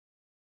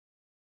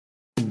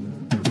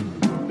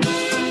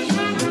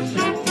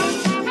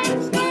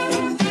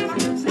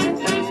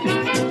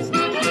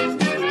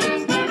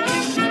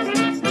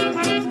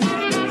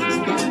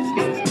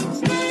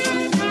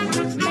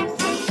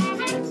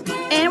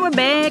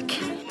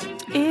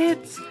quick.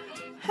 It's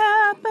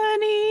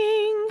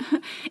happening.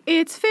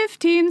 It's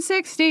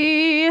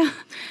 1560.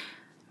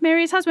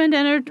 Mary's husband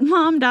and her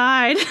mom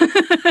died.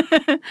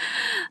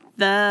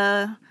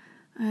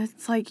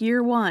 It's like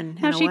year one.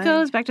 Now she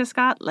goes back to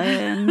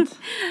Scotland.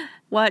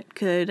 What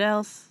could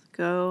else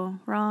go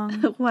wrong?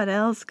 What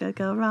else could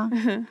go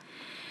wrong?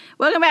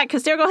 Welcome back,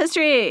 Hysterical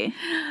History.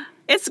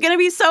 It's going to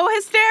be so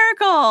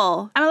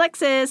hysterical. I'm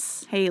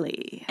Alexis.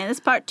 Haley. And this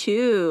is part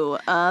 2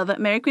 of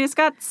Mary Queen of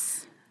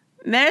Scots.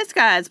 Mary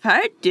Scots,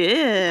 part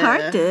 2.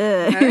 Part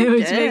 2.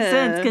 Which makes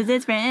sense because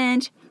it's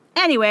French.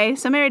 Anyway,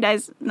 so Mary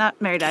dies. Not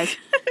Mary dies.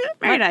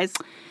 Mary dies.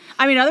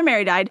 I mean, other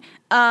Mary died.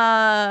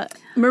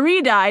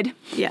 Marie died.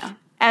 Yeah.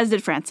 As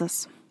did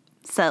Francis.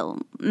 So,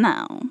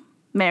 now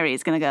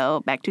Mary's going to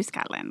go back to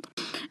Scotland.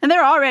 And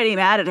they're already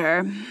mad at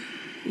her.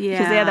 Yeah.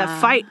 Because they had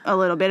that fight a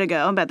little bit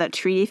ago about that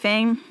treaty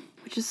thing.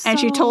 Which is and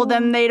she told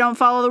them they don't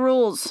follow the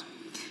rules.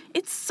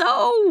 It's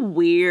so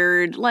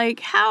weird.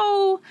 Like,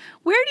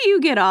 where do you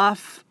get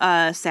off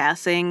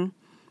sassing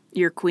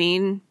your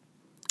queen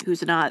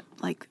who's not,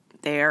 like,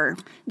 there?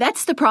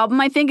 That's the problem,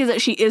 I think, is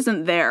that she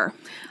isn't there.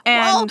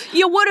 And well,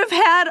 you would have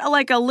had,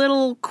 like, a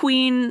little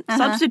queen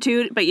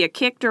substitute, but you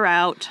kicked her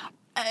out.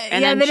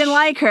 And they didn't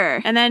like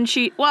her. And then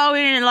we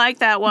didn't like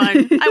that one.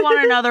 I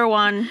want another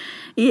one.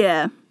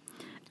 Yeah.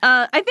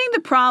 I think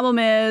the problem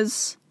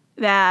is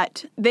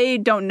that they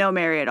don't know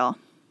Mary at all.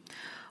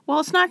 Well,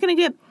 it's not going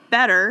to get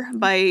better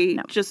by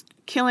just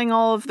killing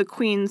all of the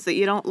queens that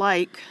you don't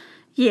like.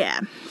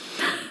 Yeah,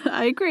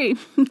 I agree.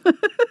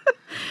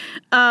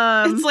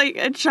 It's like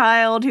a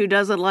child who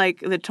doesn't like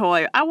the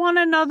toy. I want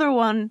another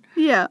one.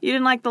 Yeah. You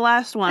didn't like the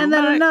last one. And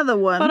then another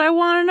one. But I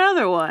want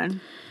another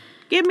one.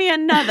 Give me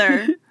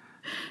another.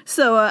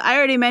 So I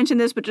already mentioned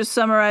this, but just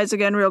summarize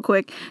again real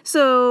quick.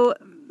 So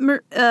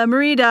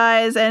Marie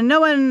dies, and no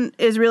one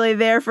is really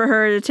there for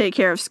her to take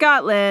care of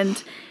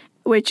Scotland,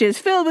 which is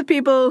filled with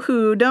people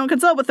who don't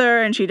consult with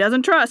her and she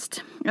doesn't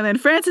trust. And then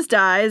Francis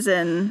dies,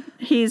 and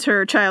he's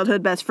her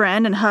childhood best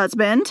friend and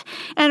husband,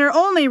 and her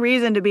only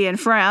reason to be in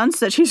France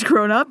that she's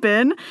grown up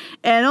in,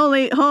 and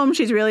only home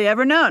she's really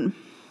ever known.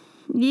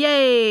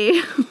 Yay!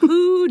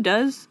 Who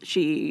does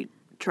she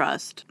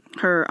trust?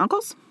 Her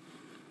uncles?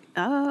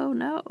 Oh,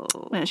 no.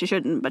 Well, she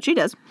shouldn't, but she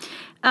does.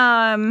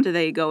 Do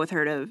they go with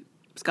her to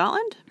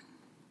Scotland?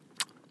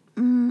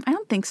 I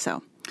don't think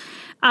so.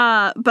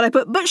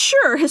 But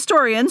sure,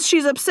 historians,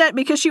 she's upset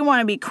because she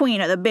wanted to be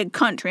queen of the big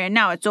country and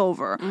now it's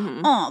over.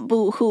 Oh,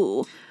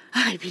 boo-hoo.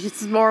 I mean,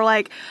 it's more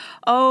like,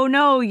 oh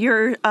no,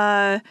 your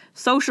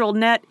social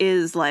net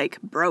is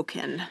like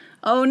broken.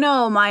 Oh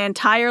no, my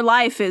entire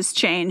life is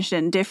changed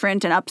and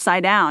different and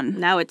upside down.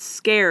 Now it's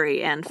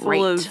scary and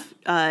full of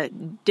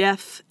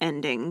death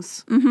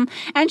endings. Mm-hmm.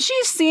 And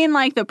she's seen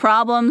like the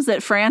problems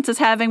that France is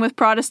having with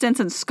Protestants,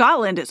 and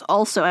Scotland is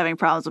also having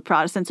problems with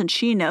Protestants, and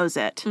she knows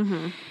it.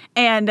 Mm-hmm.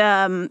 And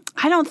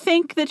I don't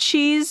think that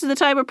she's the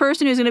type of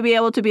person who's going to be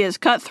able to be as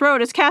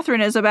cutthroat as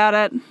Catherine is about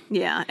it.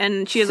 Yeah,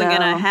 and she isn't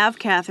going to have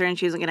Catherine.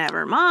 She isn't going to have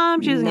her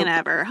mom. She isn't going to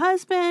have her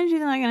husband. She's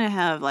not going to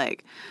have,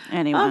 like,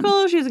 anyone.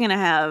 Uncle. She's going to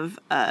have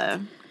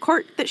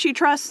court that she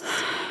trusts.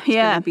 It's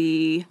going to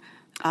be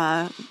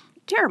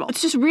terrible.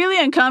 It's just really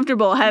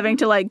uncomfortable having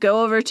to, like,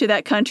 go over to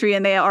that country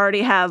and they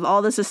already have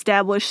all this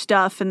established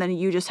stuff, and then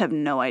you just have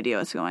no idea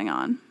what's going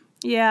on.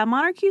 Yeah,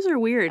 monarchies are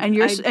weird. And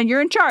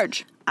you're in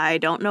charge. I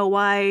don't know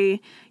why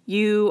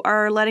you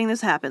are letting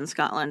this happen,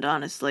 Scotland,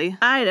 honestly.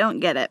 I don't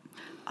get it.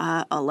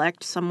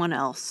 Elect someone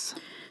else.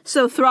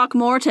 So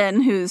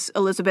Throckmorton, who's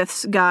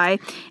Elizabeth's guy,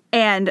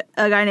 and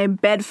a guy named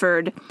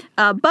Bedford,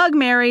 bug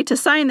Mary to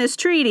sign this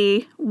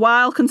treaty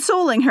while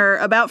consoling her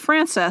about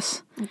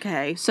Francis.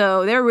 Okay.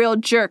 So they're real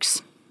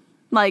jerks.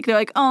 Like, they're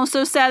like, oh,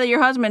 so sad that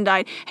your husband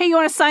died. Hey, you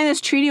want to sign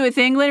this treaty with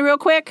England real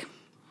quick?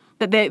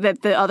 That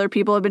the other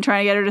people have been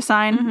trying to get her to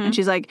sign? Mm-hmm. And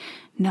she's like,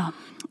 no.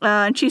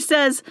 And she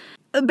says,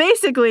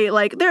 basically,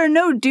 like, there are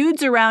no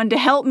dudes around to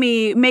help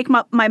me make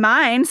my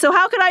mind, so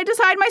how could I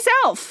decide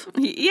myself?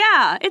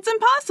 Yeah, it's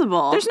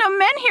impossible. There's no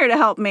men here to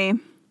help me.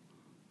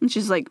 And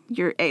she's like,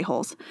 you're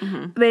a-holes.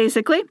 Mm-hmm.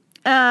 Basically.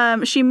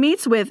 She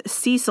meets with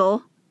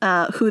Cecil,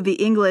 who the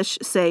English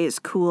say is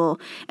cool,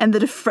 and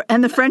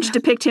the French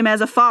depict him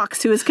as a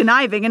fox who is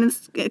conniving and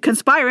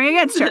conspiring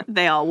against her.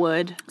 They all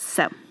would.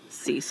 So.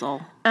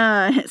 Cecil.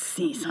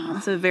 Cecil.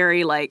 It's a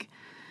very, like,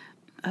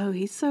 oh,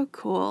 he's so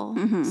cool,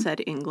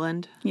 said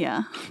England.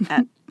 Yeah.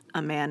 At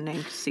a man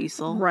named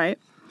Cecil. Right.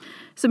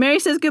 So Mary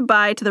says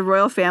goodbye to the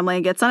royal family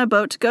and gets on a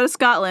boat to go to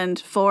Scotland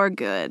for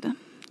good.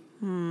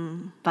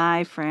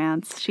 Bye,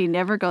 France. She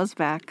never goes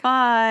back.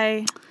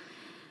 Bye.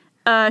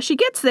 She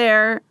gets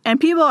there, and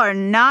people are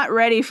not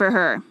ready for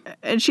her.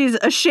 And she's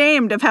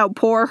ashamed of how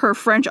poor her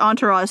French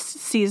entourage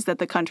sees that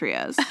the country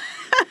is.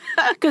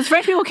 Because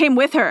French people came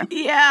with her.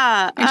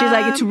 Yeah. And she's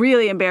like, it's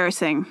really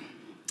embarrassing.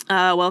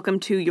 Welcome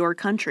to your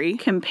country.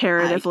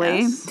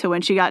 Comparatively to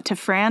when she got to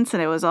France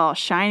and it was all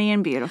shiny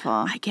and beautiful.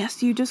 I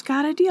guess you just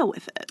gotta deal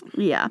with it.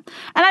 Yeah. And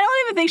I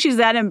don't even think she's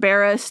that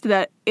embarrassed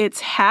that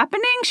it's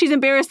happening. She's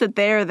embarrassed that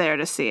they're there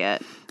to see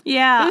it.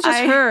 Yeah. If it was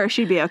just her,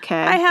 she'd be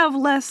okay. I have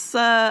less,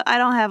 I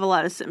don't have a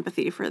lot of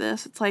sympathy for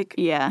this. It's like,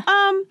 yeah.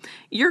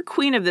 you're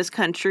queen of this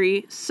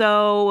country,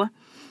 so,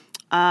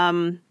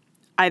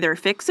 either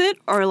fix it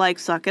or, like,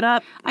 suck it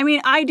up. I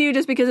mean, I do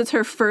just because it's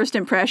her first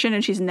impression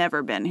and she's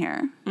never been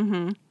here.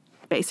 Mm-hmm.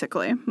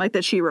 Basically. Like,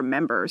 that she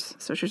remembers.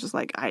 So she's just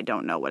like, I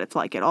don't know what it's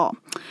like at all.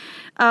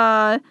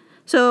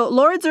 So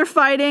lords are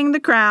fighting the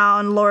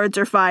crown. Lords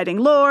are fighting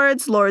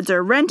lords. Lords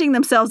are renting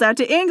themselves out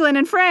to England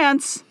and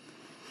France.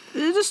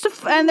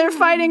 And they're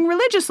fighting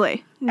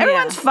religiously.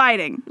 Everyone's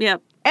fighting.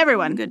 Yep.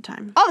 Everyone. Good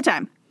time. All the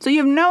time. So you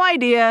have no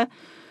idea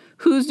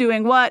who's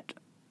doing what,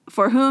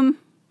 for whom,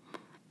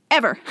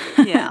 ever.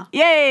 Yeah.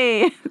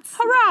 Yay!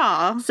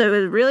 Hurrah! So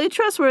it was really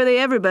trustworthy,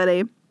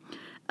 everybody.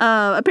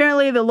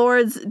 Apparently the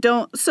lords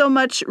don't so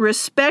much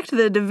respect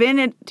the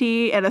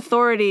divinity and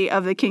authority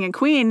of the king and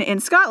queen in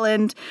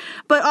Scotland,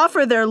 but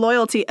offer their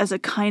loyalty as a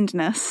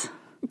kindness.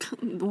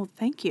 Well,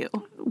 thank you.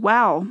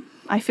 Wow.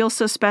 I feel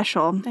so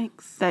special.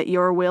 Thanks. That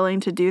you're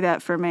willing to do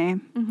that for me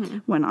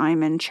when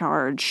I'm in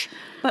charge.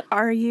 But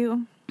are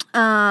you?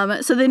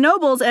 So the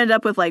nobles end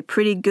up with like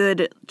pretty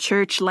good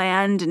church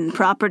land and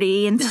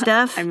property and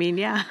stuff. I mean,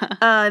 yeah.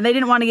 They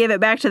didn't want to give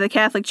it back to the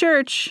Catholic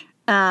Church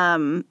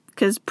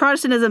because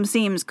Protestantism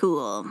seems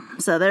cool.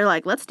 So they're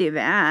like, let's do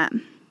that.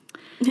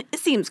 It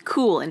seems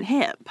cool and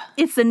hip.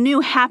 It's the new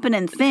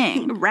happening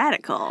thing.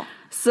 Radical.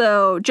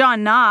 So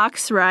John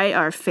Knox, right,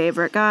 our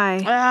favorite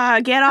guy.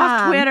 Get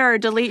off Twitter.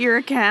 Delete your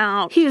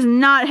account. He's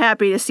not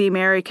happy to see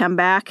Mary come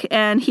back,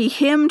 and he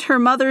hymned her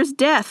mother's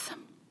death.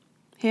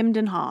 Hemmed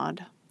and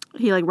hawed.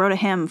 He like wrote a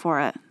hymn for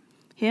it.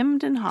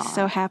 Hemmed and hawed.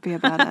 So happy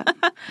about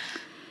it.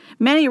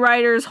 Many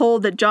writers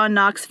hold that John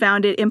Knox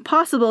found it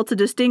impossible to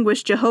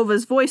distinguish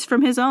Jehovah's voice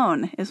from his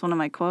own, is one of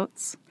my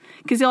quotes.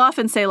 Because he'll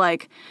often say,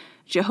 like,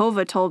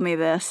 Jehovah told me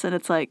this, and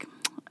it's like,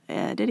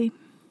 did he?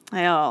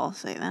 They all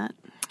say that.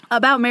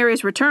 About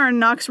Mary's return,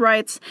 Knox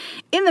writes,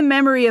 "In the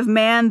memory of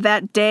man,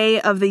 that day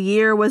of the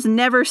year was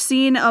never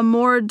seen a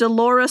more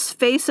dolorous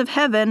face of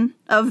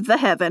the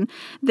heaven,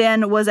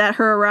 than was at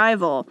her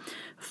arrival.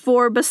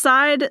 For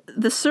beside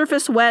the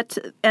surface wet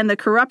and the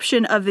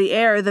corruption of the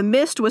air, the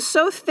mist was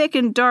so thick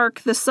and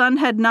dark the sun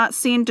had not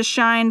seen to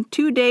shine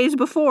 2 days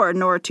before,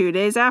 nor 2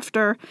 days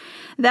after,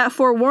 that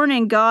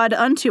forewarning God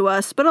unto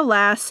us, but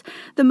alas,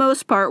 the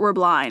most part were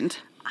blind."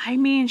 I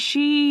mean,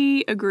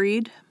 she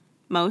agreed,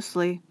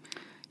 mostly.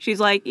 She's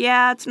like,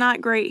 yeah, it's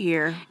not great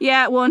here.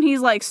 Yeah, well, and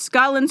he's like,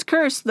 Scotland's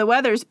cursed, the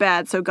weather's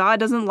bad, so God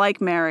doesn't like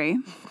Mary.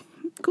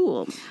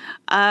 Cool.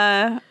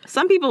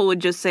 Some people would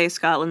just say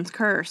Scotland's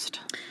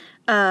cursed.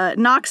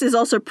 Knox is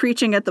also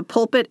preaching at the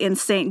pulpit in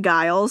St.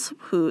 Giles,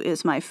 who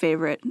is my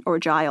favorite, or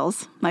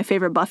Giles, my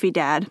favorite Buffy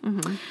dad,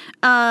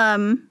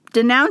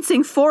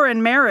 denouncing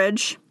foreign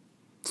marriage,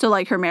 so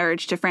like her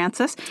marriage to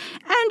Francis,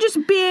 and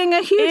just being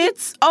a huge...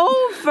 It's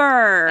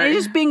over! And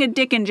just being a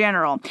dick in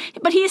general.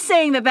 But he's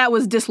saying that that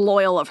was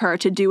disloyal of her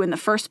to do in the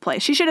first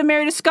place. She should have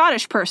married a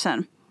Scottish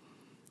person.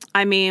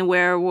 I mean,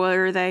 where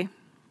were they?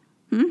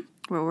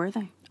 Where were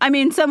they? I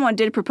mean, someone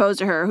did propose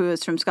to her who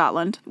is from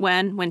Scotland.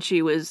 When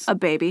she was... A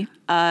baby.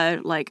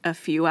 Like a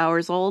few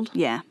hours old?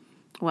 Yeah.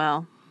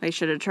 Well, they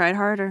should have tried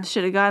harder.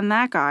 Should have gotten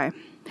that guy.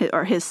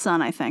 Or his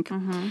son, I think.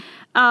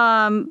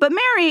 But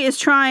Mary is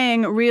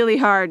trying really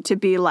hard to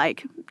be,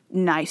 like,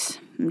 nice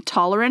and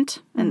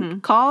tolerant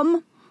and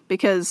calm.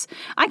 Because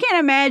I can't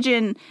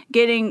imagine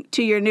getting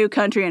to your new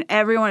country and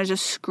everyone is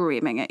just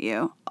screaming at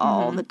you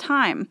all the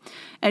time.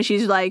 And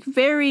she's, like,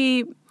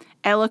 very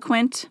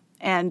eloquent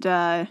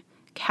and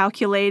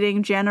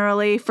calculating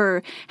generally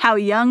for how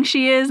young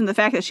she is and the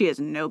fact that she is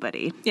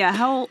nobody. Yeah,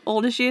 how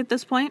old is she at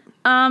this point?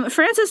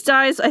 Frances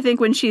dies, I think,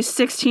 when she's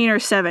 16 or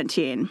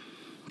 17.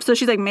 So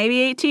she's like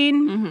maybe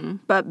 18,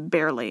 but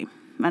barely.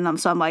 And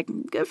so I'm like,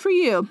 good for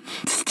you.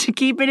 Just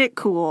keeping it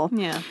cool.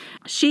 Yeah.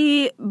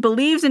 She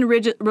believes in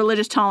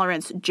religious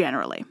tolerance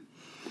generally,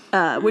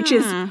 which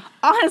is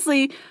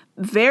honestly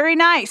very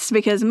nice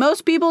because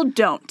most people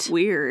don't.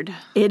 Weird.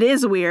 It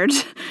is weird.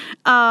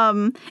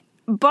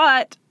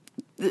 But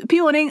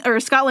people in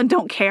Scotland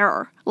don't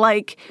care.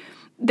 Like,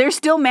 they're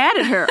still mad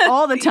at her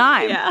all the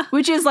time, Yeah.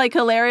 which is like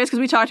hilarious because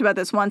we talked about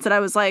this once and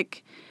I was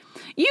like,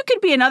 you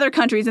could be in other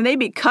countries and they'd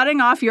be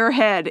cutting off your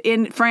head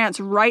in France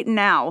right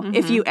now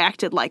if you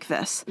acted like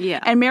this.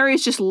 Yeah. And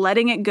Mary's just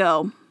letting it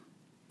go.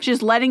 She's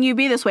just letting you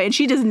be this way. And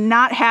she does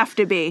not have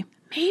to be.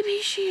 Maybe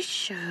she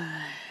should.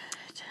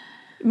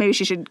 Maybe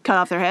she should cut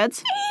off their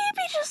heads.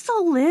 Maybe just a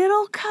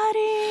little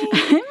cutting.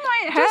 It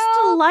might Just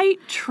a light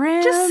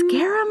trim. Just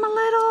scare them a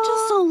little.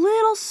 Just a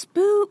little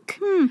spook.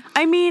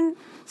 I mean,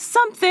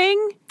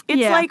 something. It's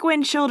Yeah. like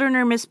when children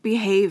are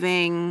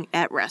misbehaving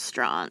at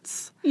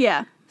restaurants.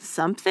 Yeah.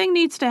 Something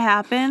needs to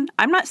happen.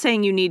 I'm not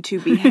saying you need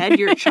to behead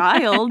your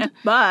child,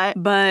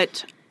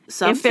 but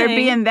something. If they're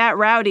being that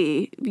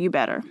rowdy, you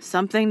better.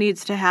 Something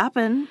needs to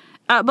happen.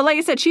 But like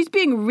I said, she's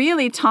being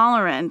really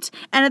tolerant.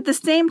 And at the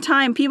same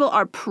time, people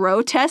are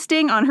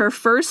protesting on her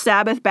first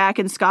Sabbath back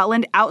in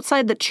Scotland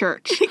outside the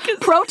church.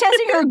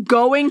 Protesting her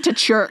going to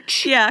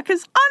church. Yeah,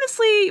 because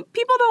honestly,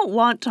 people don't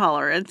want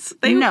tolerance.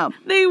 They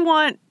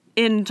want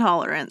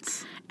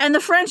intolerance. And the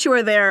French who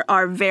are there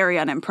are very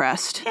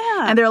unimpressed.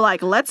 Yeah. And they're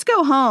like, let's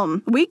go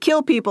home. We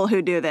kill people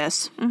who do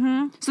this.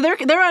 Mm-hmm. So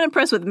they're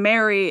unimpressed with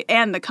Mary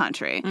and the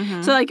country.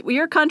 Mm-hmm. So, like,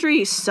 your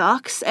country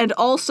sucks, and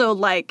also,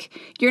 like,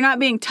 you're not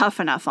being tough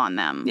enough on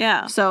them.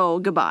 Yeah. So,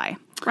 goodbye.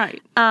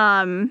 Right.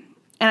 And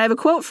I have a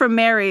quote from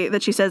Mary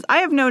that she says, I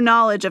have no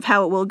knowledge of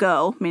how it will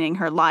go, meaning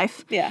her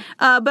life. Yeah.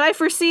 But I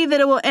foresee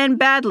that it will end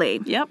badly.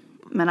 Yep.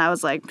 And I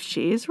was like,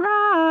 she's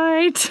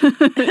right.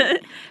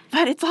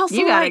 But it's also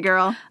You got it,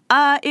 girl.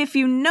 If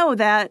you know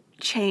that,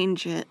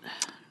 change it.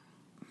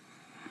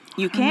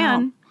 You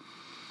can.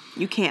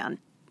 You can.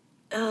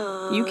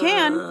 You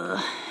can.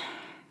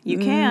 You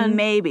can.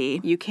 Maybe.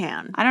 You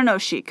can. I don't know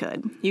if she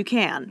could. You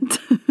can.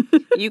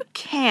 You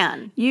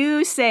can.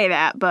 You say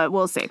that, but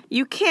we'll see.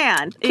 You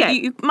can. 'Kay.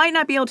 You might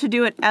not be able to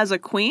do it as a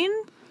queen,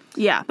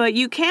 Yeah. but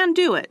you can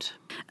do it.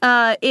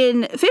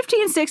 In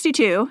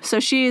 1562, so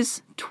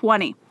she's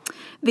 20,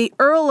 the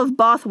Earl of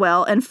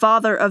Bothwell and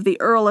father of the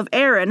Earl of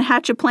Arran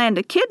hatch a plan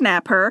to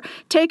kidnap her,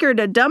 take her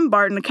to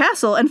Dumbarton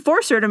Castle, and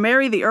force her to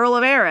marry the Earl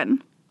of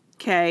Arran.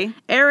 Okay.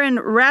 Arran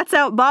rats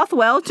out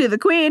Bothwell to the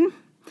queen,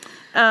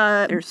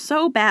 They're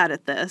so bad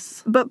at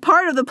this. but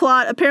part of the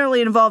plot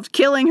apparently involved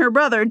killing her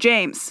brother,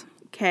 James.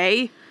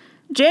 Okay.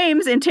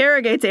 James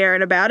interrogates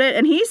Arran about it,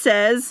 and he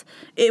says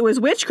it was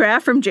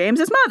witchcraft from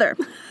James's mother.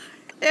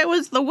 It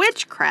was the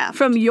witchcraft.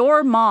 From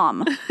your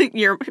mom.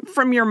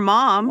 From your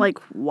mom. Like,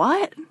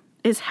 what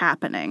is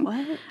happening?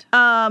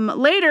 What?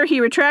 Later,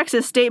 he retracts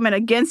his statement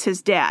against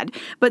his dad,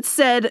 but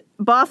said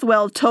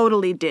Bothwell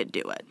totally did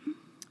do it.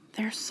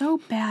 They're so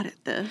bad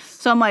at this.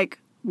 So I'm like,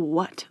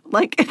 what?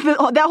 Like,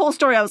 that whole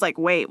story, I was like,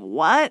 wait,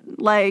 what?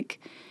 Like,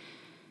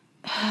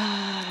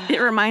 It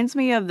reminds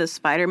me of the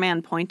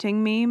Spider-Man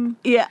pointing meme.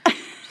 yeah.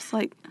 Just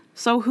like,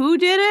 so who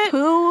did it?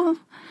 Who?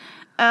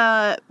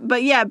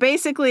 But yeah,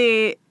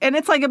 basically, and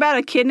it's like about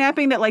a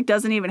kidnapping that like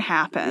doesn't even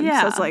happen.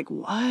 Yeah. So it's like,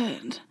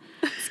 what?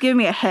 It's giving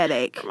me a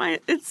headache.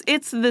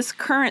 It's this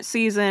current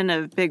season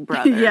of Big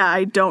Brother. Yeah,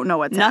 I don't know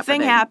what's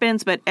Nothing happening.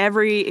 happens, but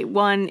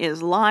everyone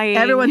is lying.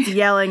 Everyone's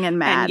yelling and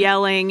mad. and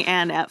yelling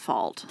and at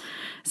fault.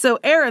 So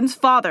Aaron's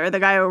father, the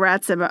guy who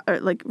rats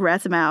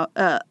him out,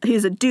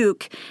 he's a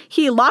duke.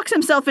 He locks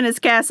himself in his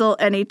castle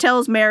and he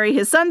tells Mary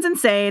his son's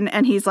insane,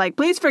 and he's like,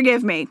 please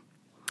forgive me.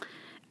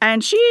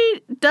 And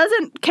she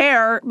doesn't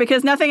care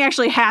because nothing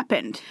actually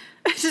happened.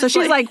 So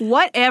she's like,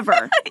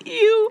 whatever.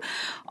 You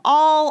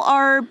all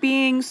are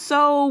being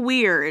so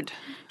weird.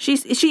 She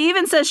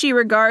even says she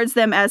regards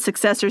them as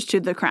successors to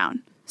the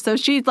crown. So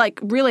she's like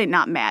really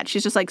not mad.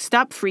 She's just like,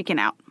 stop freaking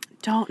out.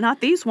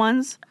 Not these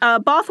ones.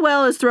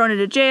 Bothwell is thrown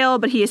into jail,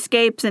 but he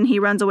escapes and he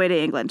runs away to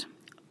England.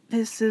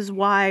 This is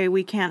why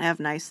we can't have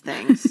nice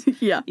things.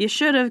 Yeah. You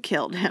should have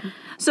killed him.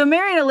 So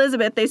Mary and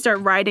Elizabeth, they start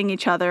riding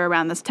each other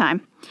around this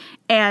time.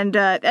 And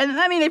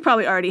I mean, they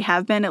probably already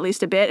have been at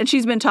least a bit. And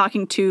she's been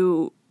talking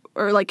to,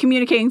 or like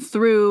communicating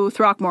through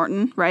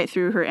Throckmorton, right,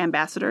 through her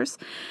ambassadors.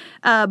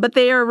 But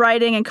they are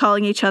writing and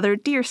calling each other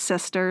dear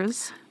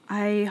sisters.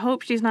 I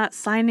hope she's not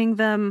signing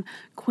them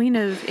Queen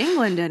of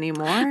England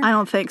anymore. I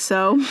don't think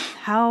so.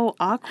 How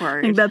I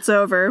awkward. think that's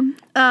over.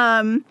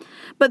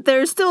 But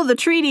there's still the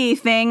treaty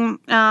thing,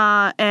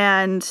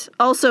 and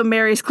also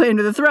Mary's claim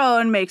to the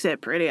throne makes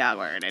it pretty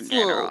awkward in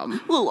general. A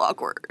little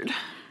awkward.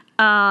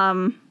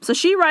 So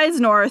she rides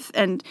north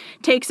and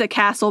takes a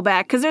castle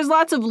back, because there's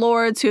lots of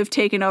lords who have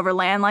taken over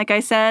land, like I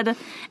said,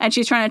 and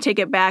she's trying to take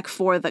it back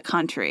for the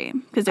country.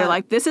 Because they're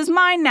like, this is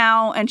mine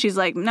now, and she's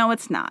like, no,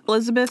 it's not.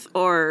 Elizabeth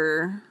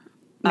or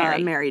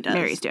Mary. Mary does.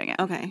 Mary's doing it.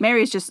 Okay.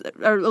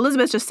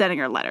 Elizabeth's just sending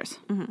her letters.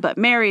 Mm-hmm. But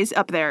Mary's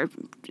up there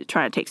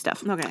trying to take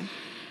stuff. Okay.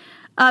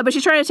 But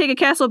she's trying to take a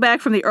castle back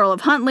from the Earl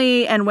of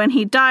Huntley, and when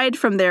he died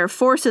from their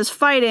forces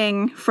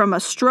fighting from a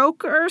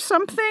stroke or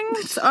something,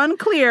 it's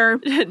unclear,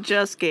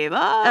 Just gave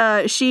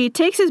up. she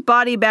takes his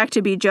body back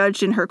to be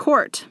judged in her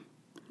court.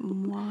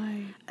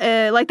 Why?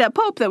 Like that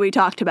Pope that we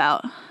talked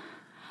about.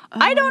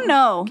 I don't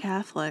know.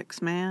 Catholics,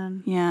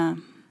 man. Yeah.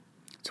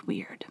 It's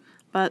weird.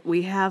 But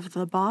we have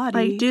the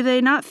body. Like, do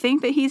they not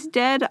think that he's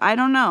dead? I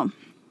don't know.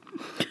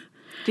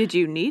 Did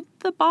you need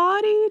the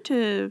body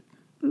to...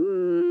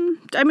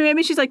 I mean,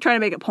 maybe she's like trying to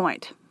make a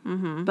point.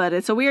 Mm-hmm. But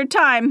it's a weird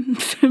time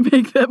to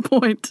make that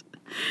point.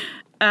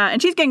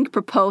 And she's getting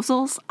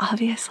proposals,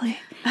 obviously.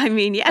 I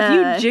mean, yeah, if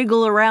you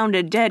jiggle around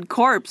a dead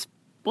corpse,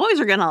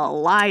 boys are gonna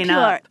line People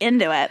up. are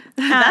into it.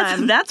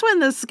 That's when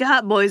the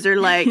Scott boys are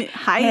like,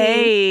 Hi.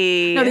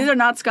 hey. No, these are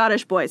not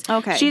Scottish boys.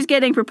 Okay. She's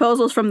getting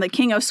proposals from the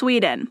King of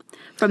Sweden,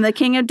 from the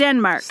King of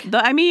Denmark. The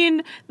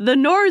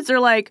Nords are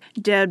like,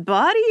 dead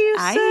body, you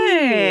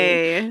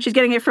say? She's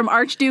getting it from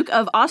Archduke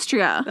of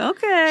Austria.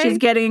 Okay. She's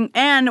getting,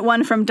 and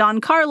one from Don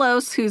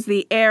Carlos, who's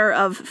the heir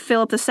of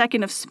Philip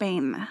II of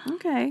Spain.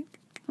 Okay.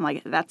 I'm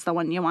like, that's the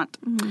one you want.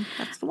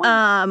 That's the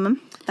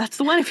one. That's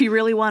the one if you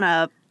really want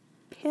to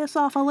piss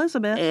off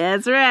Elizabeth.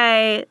 That's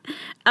right.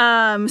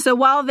 So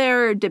while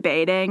they're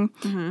debating,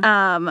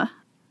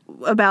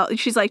 about,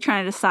 she's like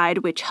trying to decide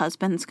which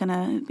husband's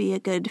gonna be a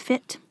good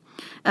fit.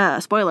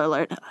 Spoiler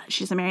alert,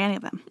 she doesn't marry any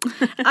of them.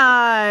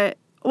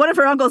 one of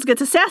her uncles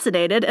gets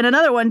assassinated, and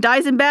another one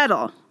dies in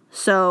battle.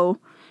 So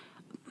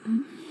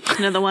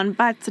Another one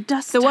bites the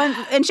dust. the one,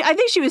 and I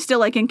think she was still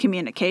like in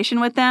communication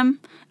with them.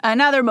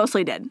 Now they're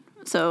mostly dead.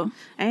 So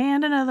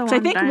And another one. so I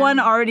think died. one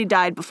already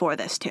died before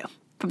this too,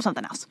 from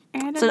something else.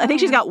 And So I think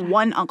she's another got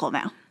one uncle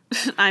now.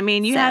 I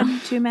mean, you So.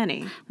 had too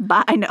many.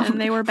 But I know. And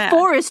they were bad.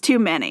 4 is too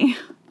many.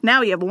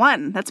 Now you have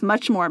 1. That's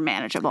much more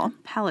manageable.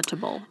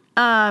 Palatable.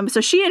 So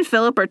she and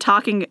Philip are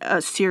talking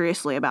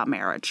seriously about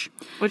marriage.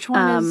 Which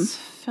one is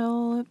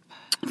Philip?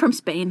 From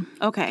Spain.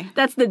 Okay.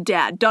 That's the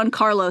dad. Don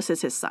Carlos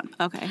is his son.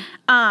 Okay.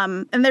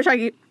 And they're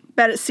talking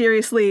about it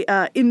seriously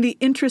in the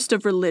interest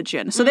of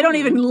religion. So they don't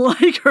even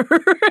like her.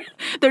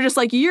 They're just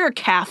like, you're a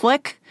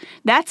Catholic.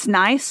 That's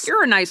nice.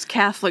 You're a nice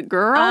Catholic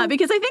girl.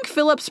 Because I think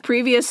Philip's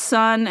previous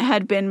son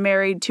had been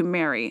married to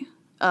Mary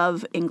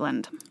of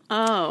England.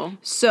 oh.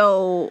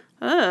 So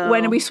Oh.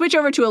 when we switch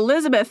over to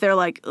Elizabeth, they're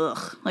like,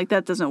 ugh, like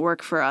that doesn't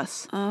work for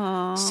us.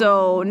 Oh.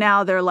 So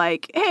now they're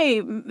like, hey,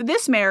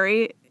 this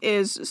Mary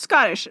is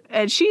Scottish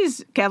and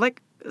she's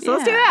Catholic. So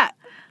let's do Yeah. that.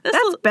 This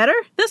That's will- better.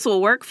 This will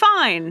work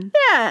fine.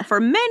 Yeah. For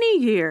many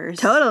years.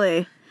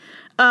 Totally.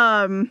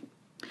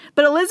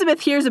 But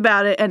Elizabeth hears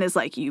about it and is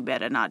like, you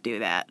better not do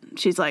that.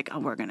 She's like, oh,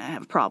 we're going to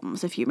have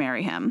problems if you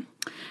marry him.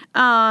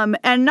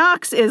 And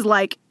Knox is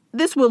like,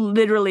 this will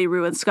literally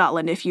ruin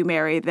Scotland if you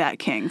marry that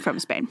king from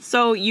Spain.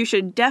 So you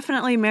should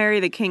definitely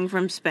marry the king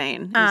from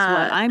Spain, is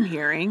what I'm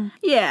hearing.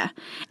 Yeah.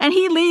 And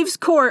he leaves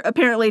court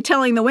apparently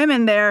telling the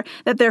women there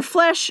that their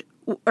flesh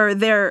or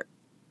their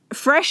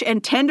fresh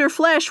and tender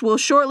flesh will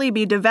shortly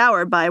be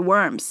devoured by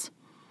worms.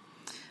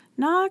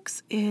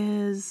 Knox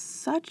is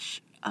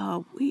such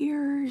a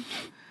weird,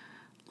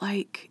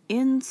 like,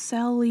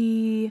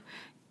 incel-y,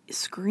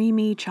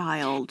 screamy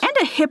child. And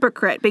a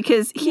hypocrite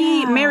because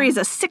he Yeah. marries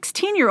a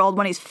 16-year-old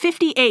when he's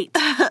 58.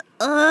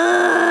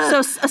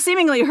 So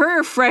seemingly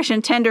her fresh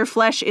and tender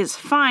flesh is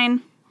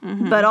fine,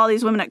 but all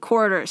these women at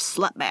court are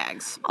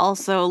slutbags.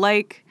 Also,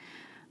 like,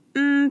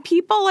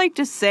 people like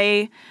to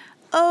say,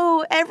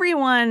 oh,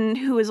 everyone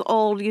who is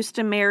old used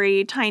to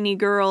marry tiny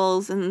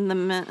girls, and the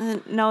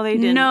men... No, they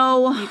didn't.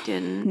 No. He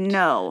didn't.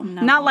 No,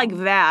 not like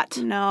that.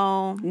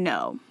 No.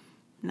 No.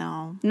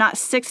 No. Not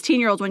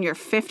 16-year-olds when you're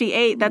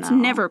 58. That's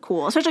never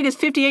cool. Especially because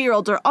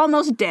 58-year-olds are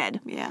almost dead.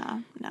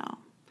 Yeah. No.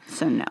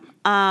 So no.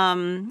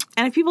 And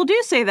if people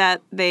do say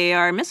that, they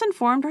are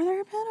misinformed or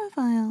they're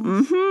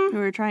pedophiles who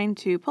are trying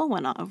to pull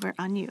one over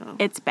on you.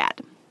 It's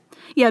bad.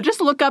 Yeah,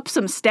 just look up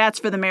some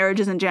stats for the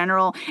marriages in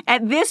general.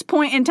 At this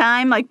point in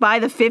time, like by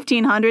the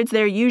 1500s,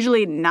 they're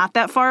usually not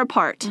that far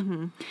apart.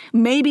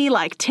 Maybe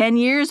like 10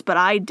 years, but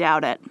I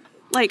doubt it.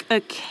 Like,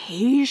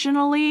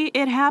 occasionally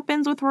it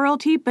happens with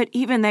royalty, but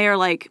even they are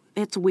like,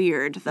 it's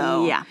weird,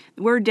 though. Yeah.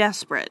 We're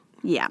desperate.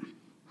 Yeah.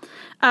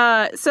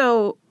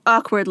 So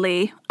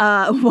awkwardly,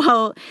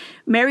 while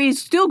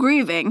Mary's still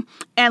grieving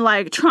and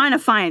like trying to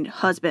find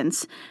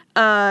husbands,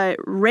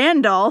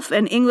 Randolph,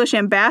 an English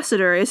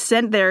ambassador, is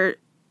sent there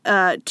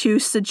to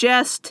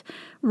suggest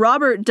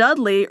Robert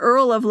Dudley,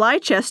 Earl of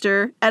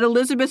Leicester, at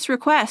Elizabeth's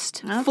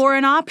request for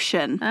an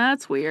option.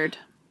 That's weird.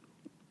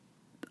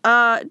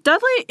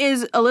 Dudley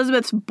is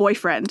Elizabeth's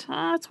boyfriend.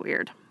 That's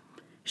weird.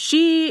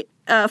 She,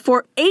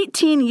 for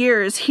 18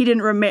 years, he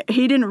didn't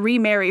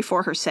remarry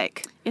for her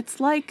sake. It's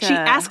like She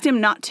asked him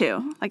not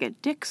to. like a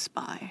dick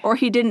spy. Or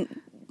he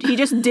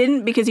just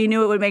didn't because he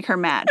knew it would make her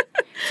mad.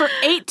 For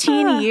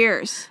 18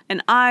 years.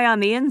 An eye on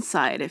the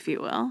inside, if you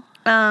will.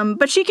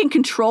 But she can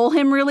control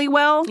him really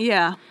well.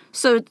 Yeah.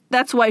 So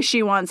that's why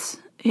she wants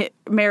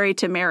Mary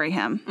to marry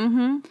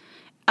him.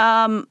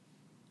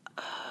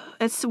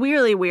 It's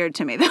really weird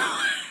to me, though.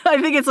 I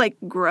think it's like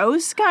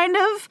gross, kind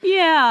of.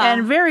 Yeah.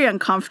 And very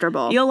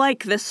uncomfortable. You'll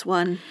like this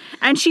one.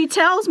 And she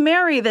tells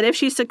Mary that if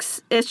she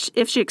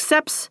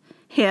accepts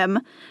him,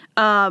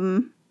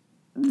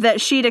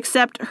 that she'd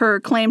accept her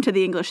claim to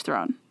the English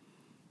throne.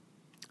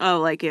 Oh,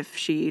 like if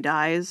she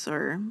dies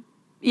or...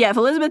 Yeah, if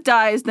Elizabeth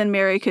dies, then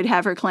Mary could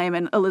have her claim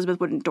and Elizabeth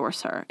would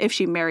endorse her if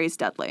she marries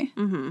Dudley.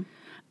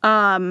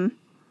 But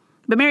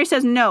Mary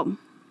says no,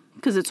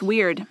 because it's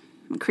weird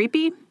and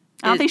creepy.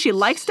 I don't think she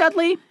likes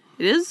Dudley,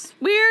 It is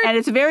weird. and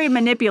it's very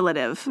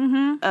manipulative.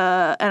 And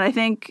I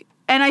think,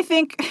 I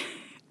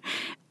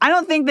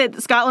don't think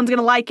that Scotland's going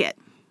to like it.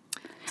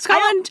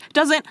 Scotland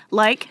doesn't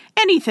like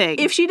anything.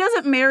 If she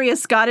doesn't marry a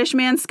Scottish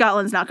man,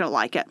 Scotland's not going to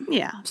like it.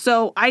 Yeah.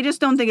 So I just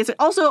don't think it's...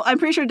 Also, I'm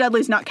pretty sure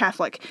Dudley's not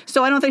Catholic,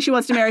 so I don't think she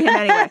wants to marry him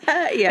anyway.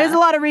 Yeah. There's a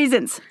lot of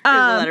reasons. There's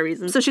a lot of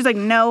reasons. So she's like,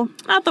 no.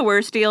 Not the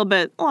worst deal,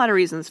 but a lot of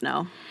reasons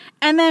no.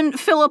 And then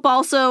Philip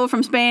also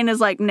from Spain is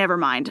like, never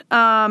mind.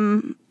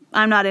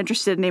 I'm not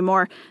interested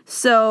anymore.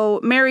 So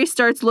Mary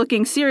starts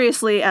looking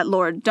seriously at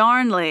Lord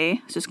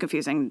Darnley. It's just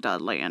confusing,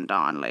 Dudley and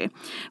Darnley.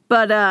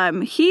 But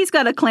he's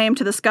got a claim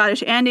to the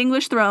Scottish and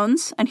English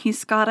thrones, and he's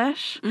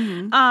Scottish.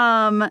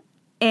 And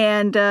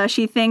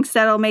she thinks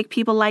that'll make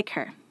people like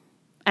her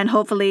and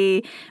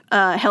hopefully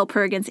help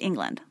her against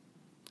England.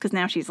 Because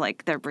now she's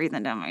like, they're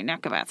breathing down my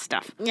neck about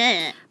stuff.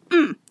 Yeah.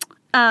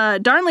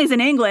 Darnley's in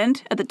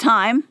England at the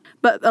time,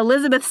 but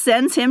Elizabeth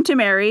sends him to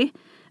Mary.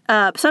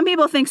 Some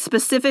people think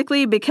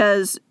specifically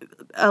because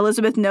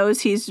Elizabeth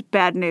knows he's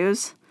bad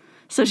news.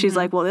 So she's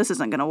like, well, this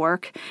isn't going to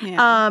work.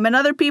 Yeah. And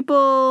other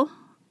people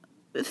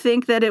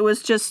think that it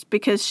was just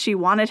because she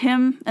wanted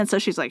him. And so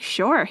she's like,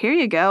 sure, here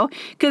you go.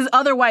 Because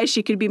otherwise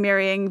she could be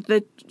marrying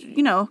the,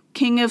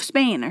 King of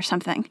Spain or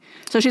something.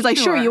 So she's like,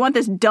 sure, you want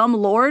this dumb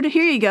lord?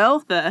 Here you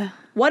go.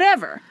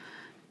 Whatever.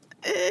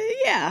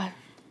 Yeah.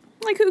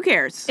 Like, who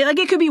cares?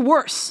 It could be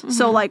worse.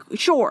 So, like,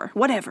 sure,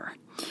 whatever.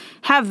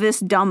 Have this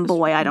dumb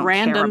boy I don't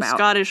care about. Random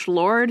Scottish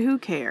lord, who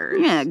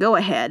cares? Yeah, go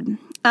ahead.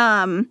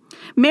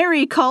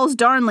 Mary calls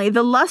Darnley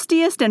the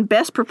lustiest and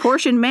best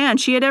proportioned man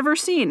she had ever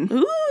seen.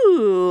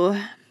 Ooh,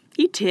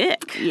 he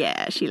tick.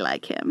 Yeah, she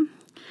like him.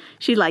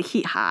 She like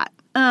he hot.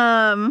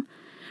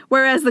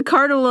 Whereas the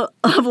Cardinal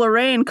of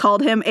Lorraine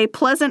called him a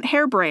pleasant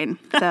harebrain.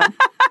 So,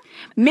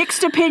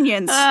 mixed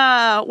opinions.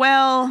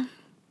 Well,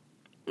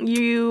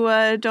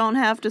 you don't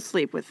have to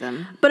sleep with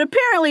him. But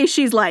apparently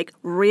she's like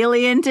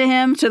really into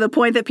him to the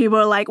point that people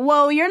are like,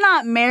 whoa, you're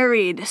not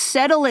married.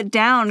 Settle it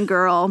down,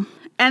 girl.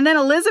 And then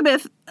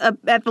Elizabeth,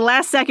 at the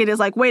last second, is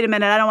like, wait a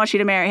minute, I don't want you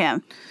to marry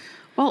him.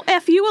 Well,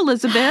 F you,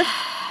 Elizabeth.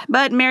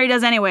 But Mary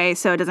does anyway,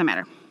 so it doesn't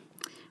matter.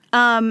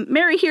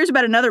 Mary hears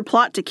about another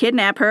plot to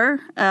kidnap her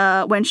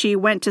when she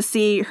went to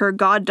see her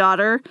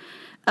goddaughter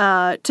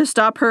to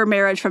stop her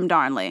marriage from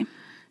Darnley.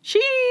 She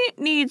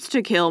needs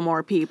to kill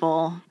more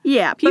people.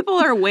 Yeah. People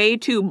are way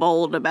too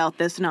bold about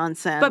this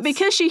nonsense. But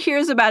because she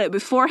hears about it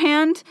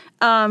beforehand,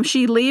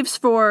 she leaves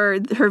for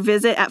her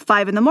visit at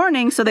 5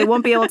 a.m, so they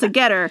won't be able to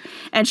get her.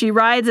 And she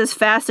rides as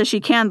fast as she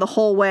can the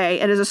whole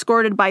way and is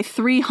escorted by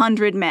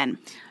 300 men.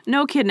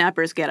 No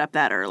kidnappers get up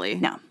that early.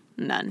 No.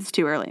 None. It's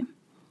too early.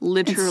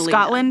 Literally In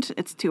Scotland,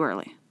 it's too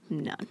early.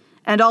 None.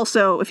 And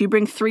also, if you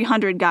bring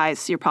 300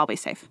 guys, you're probably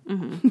safe.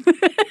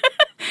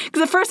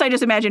 Because at first I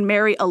just imagined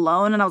Mary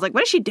alone, and I was like,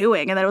 what is she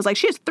doing? And then it was like,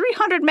 she has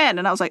 300 men.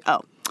 And I was like,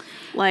 oh,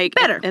 like,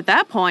 better. At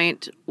that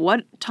point,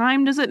 what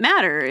time does it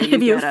matter?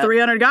 If you have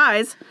 300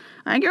 guys,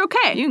 I think you're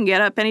okay. You can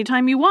get up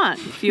anytime you want.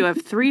 If you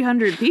have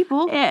 300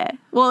 people. Yeah.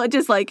 Well, it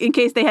just like, in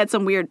case they had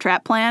some weird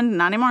trap planned,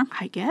 not anymore.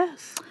 I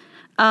guess.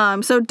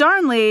 So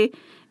Darnley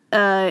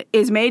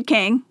is made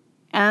king,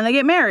 and then they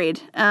get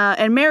married.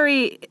 And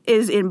Mary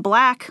is in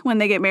black when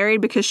they get married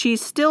because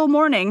she's still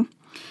mourning,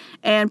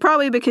 and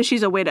probably because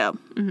she's a widow.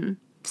 Mm-hmm.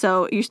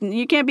 So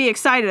you can't be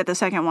excited at the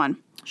second one.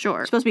 Sure.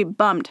 You're supposed to be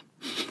bummed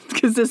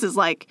because this is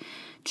like,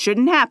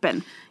 shouldn't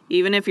happen.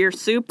 Even if you're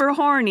super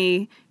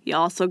horny, you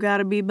also got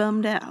to be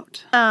bummed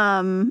out.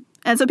 And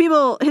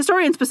so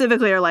historians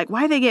specifically are like,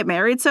 why they get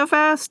married so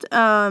fast?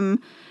 And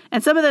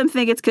some of them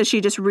think it's because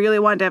she just really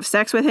wanted to have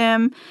sex with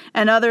him.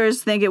 And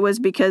others think it was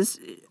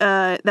because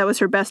that was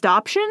her best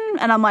option.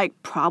 And I'm like,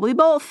 probably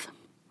both.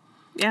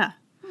 Yeah.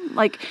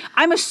 Like,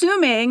 I'm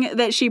assuming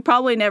that she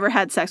probably never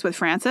had sex with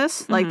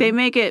Francis. Like, they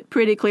make it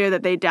pretty clear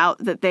that they doubt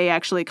that they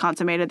actually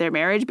consummated their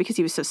marriage because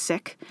he was so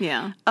sick.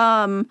 Yeah.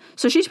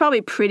 So she's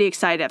probably pretty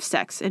excited to have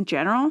sex in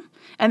general.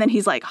 And then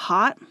he's, like,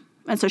 hot.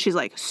 And so she's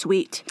like,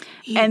 sweet.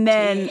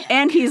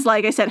 And he's,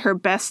 like I said, her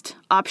best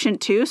option,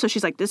 too. So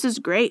she's like, this is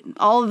great.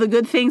 All of the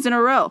good things in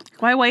a row.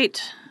 Why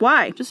wait?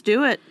 Why? Just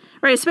do it.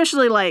 Right,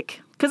 especially,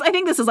 like... Because I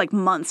think this is, like,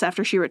 months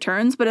after she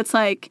returns, but it's,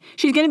 like,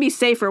 she's going to be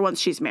safer once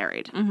she's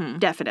married. Mm-hmm.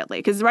 Definitely.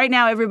 Because right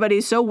now,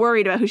 everybody's so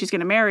worried about who she's going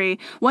to marry.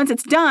 Once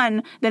it's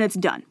done, then it's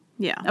done.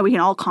 Yeah. And we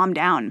can all calm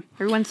down.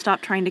 Everyone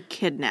stop trying to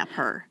kidnap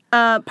her.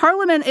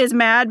 Parliament is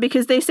mad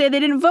because they say they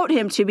didn't vote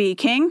him to be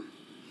king.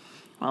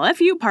 Well, F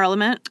you,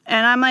 Parliament.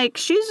 And I'm like,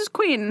 she's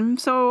queen,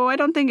 so I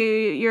don't think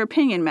your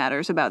opinion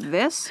matters about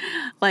this.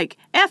 Like,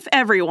 F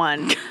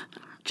everyone.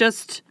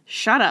 Just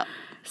shut up.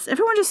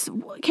 Everyone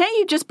can't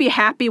you just be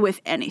happy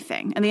with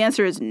anything? And the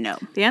answer is no.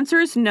 The answer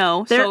is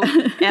no, so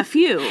F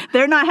you.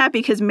 They're not happy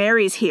because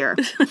Mary's here.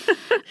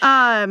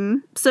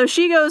 So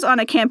she goes on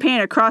a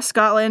campaign across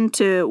Scotland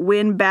to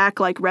win back,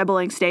 like,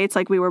 rebelling states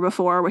like we were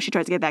before, where she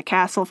tries to get that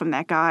castle from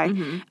that guy.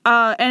 Mm-hmm.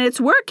 And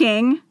it's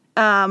working,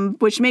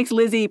 which makes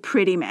Lizzie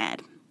pretty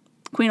mad.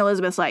 Queen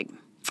Elizabeth's like,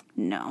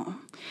 no.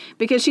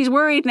 Because she's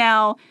worried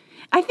now...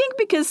 I think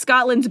because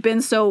Scotland's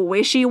been so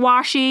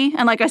wishy-washy,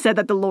 and like I said,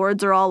 that the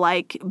lords are all,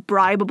 like,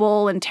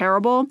 bribable and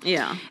terrible,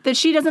 that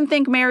she doesn't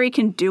think Mary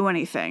can do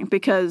anything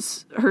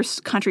because her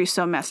country's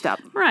so messed up.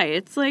 Right.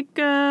 It's like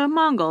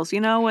Mongols,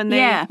 when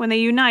they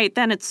unite,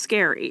 then it's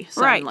scary,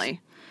 suddenly. Right.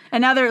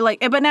 And now they're like,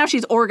 but now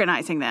she's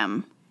organizing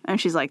them, and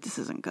she's like, this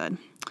isn't good.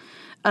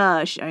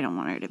 I don't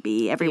want her to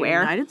be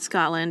everywhere. United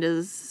Scotland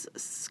is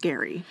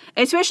scary.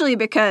 Especially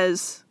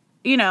because,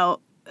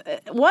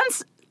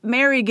 once...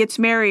 Mary gets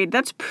married,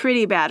 that's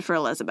pretty bad for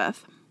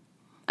Elizabeth.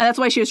 And that's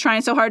why she was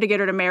trying so hard to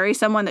get her to marry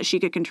someone that she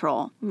could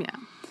control. Yeah.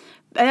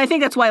 And I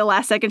think that's why the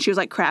last second she was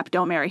like, crap,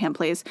 don't marry him,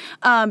 please.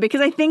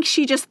 Because I think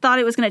she just thought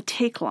it was going to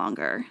take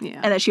longer.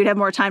 Yeah. And that she would have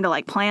more time to,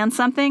 like, plan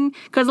something.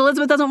 Because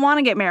Elizabeth doesn't want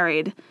to get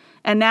married.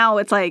 And now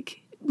it's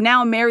like,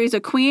 now Mary's a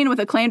queen with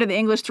a claim to the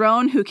English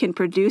throne who can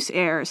produce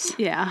heirs.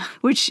 Yeah.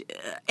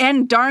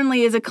 And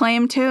Darnley is a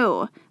claim,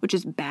 too, which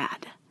is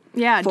bad.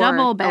 Yeah, for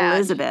double bad.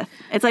 Elizabeth.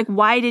 It's like,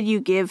 why did you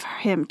give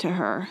him to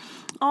her?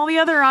 All the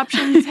other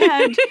options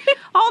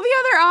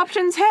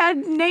had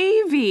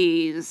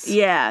navies.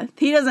 Yeah,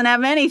 he doesn't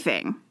have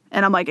anything.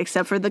 And I'm like,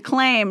 except for the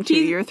claim to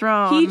your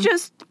throne. He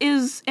just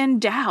is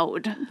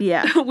endowed.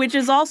 Yeah. Which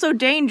is also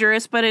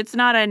dangerous, but it's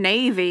not a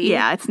navy.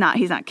 Yeah, it's not.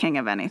 He's not king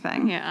of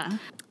anything. Yeah.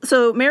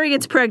 So Mary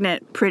gets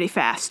pregnant pretty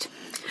fast.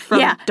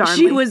 Darnley.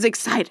 She was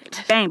excited.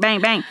 Bang, bang,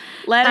 bang.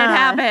 Let it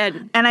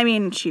happen. And I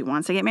mean, she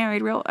wants to get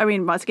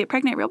wants to get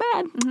pregnant real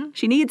bad. Mm-hmm.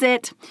 She needs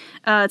it.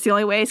 It's the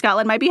only way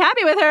Scotland might be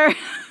happy with her.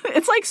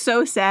 It's like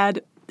so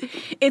sad.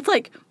 It's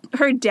like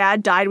her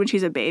dad died when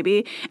she's a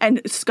baby,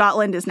 and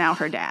Scotland is now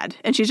her dad.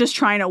 And she's just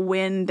trying to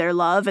win their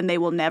love, and they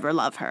will never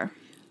love her.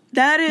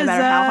 That is... No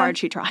matter how hard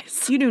she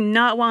tries. You do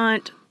not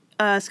want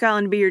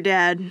Scotland to be your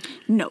dad.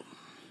 No.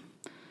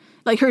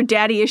 Like, her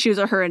daddy issues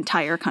are her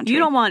entire country. You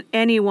don't want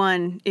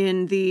anyone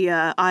in the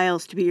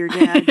Isles to be your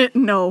dad.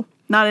 No.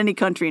 Not any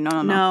country.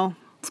 No. No.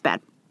 It's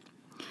bad.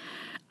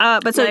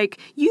 But so... Like,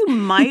 you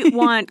might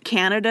want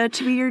Canada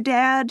to be your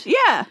dad.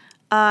 Yeah.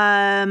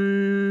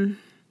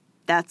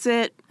 That's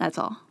it. That's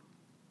all.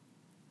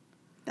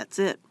 That's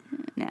it.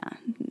 Yeah.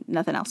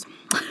 Nothing else.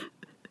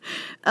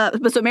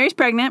 But so Mary's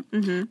pregnant,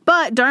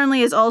 but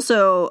Darnley is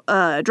also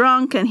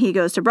drunk, and he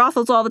goes to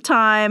brothels all the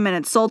time and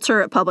insults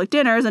her at public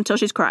dinners until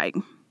she's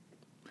crying.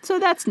 So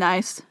that's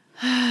nice.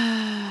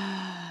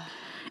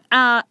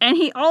 And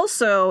he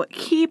also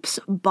keeps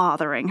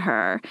bothering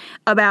her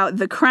about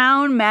the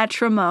crown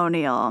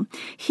matrimonial.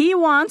 He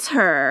wants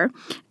her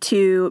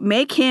to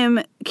make him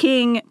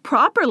king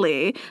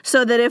properly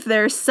so that if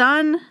their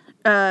son,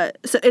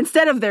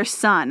 instead of their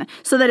son,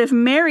 so that if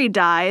Mary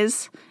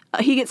dies,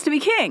 he gets to be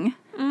king.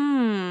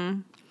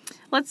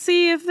 Let's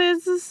see if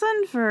there's a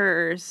son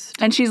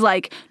first. And she's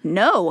like,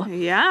 no.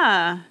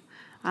 Yeah.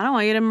 I don't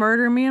want you to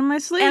murder me in my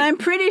sleep. And I'm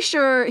pretty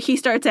sure he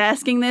starts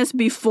asking this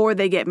before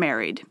they get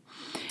married.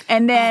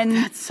 And then...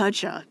 that's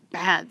such a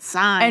bad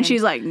sign. And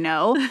she's like,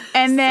 no.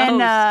 And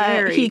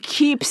then he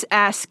keeps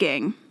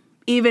asking,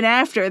 even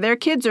after their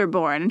kids are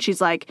born. And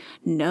she's like,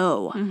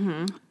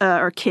 no.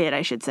 Or kid,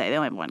 I should say. They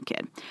only have one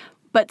kid.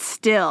 But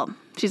still,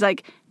 she's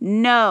like,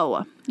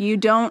 no, you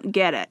don't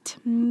get it.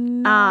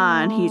 No.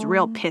 And he's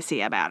real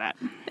pissy about it.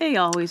 They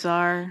always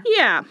are.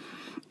 Yeah.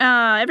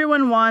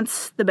 Everyone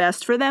wants the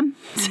best for them,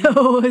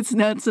 so it's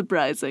not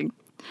surprising.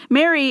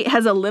 Mary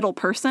has a little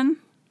person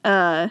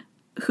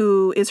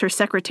who is her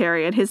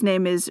secretary, and his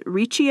name is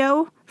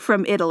Riccio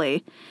from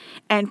Italy.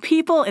 And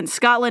people in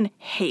Scotland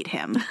hate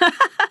him.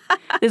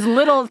 This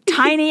little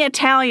tiny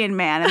Italian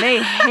man, and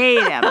they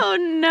hate him. Oh,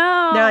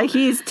 no. They're like,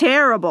 he's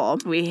terrible.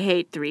 We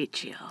hate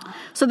Riccio.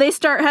 So they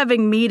start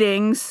having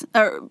meetings,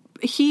 or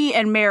he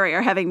and Mary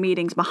are having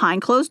meetings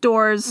behind closed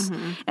doors,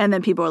 and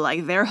then people are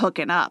like, they're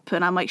hooking up.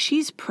 And I'm like,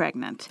 she's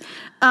pregnant.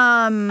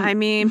 I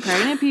mean,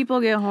 pregnant people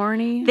get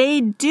horny.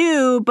 They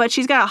do, but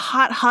she's got a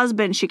hot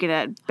husband she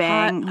can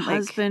bang. Hot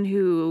husband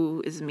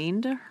who is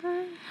mean to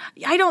her?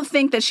 I don't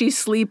think that she's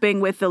sleeping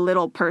with the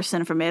little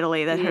person from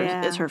Italy that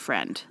is her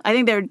friend. I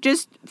think they're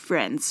just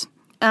friends.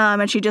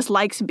 And she just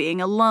likes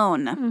being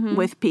alone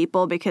with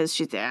people because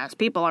she has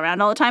people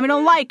around all the time who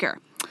don't like her.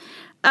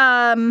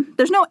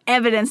 There's no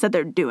evidence that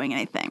they're doing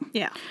anything.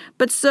 Yeah.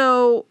 But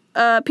so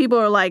people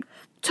are like,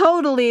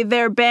 totally,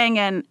 they're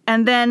banging.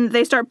 And then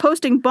they start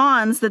posting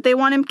bonds that they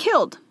want him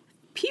killed.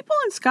 People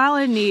in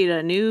Scotland need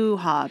a new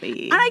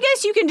hobby. And I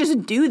guess you can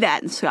just do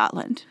that in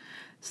Scotland.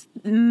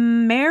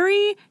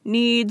 Mary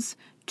needs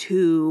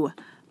to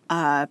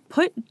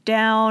put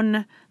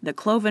down the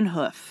cloven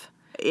hoof.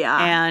 Yeah.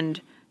 And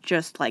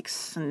just, like,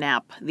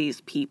 snap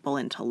these people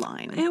into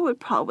line. It would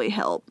probably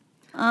help.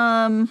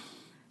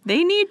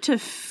 They need to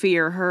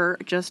fear her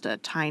just a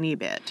tiny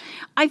bit.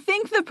 I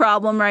think the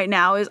problem right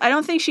now is I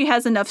don't think she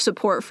has enough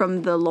support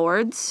from the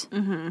lords.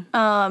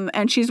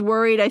 And she's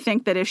worried, I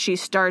think, that if she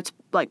starts,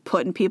 like,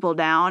 putting people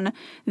down,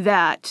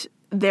 that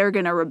they're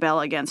going to rebel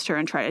against her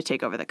and try to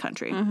take over the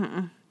country.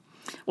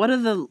 What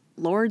do the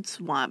lords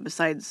want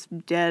besides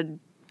dead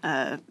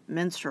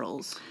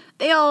minstrels?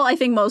 They all, I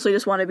think, mostly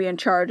just want to be in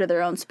charge of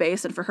their own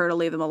space and for her to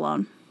leave them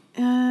alone.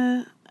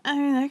 I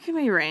mean, that could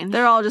be arranged.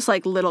 They're all just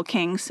like little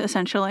kings,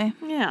 essentially.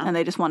 Yeah. And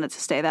they just want it to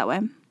stay that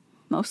way,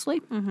 mostly.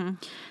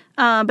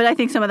 But I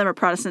think some of them are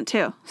Protestant,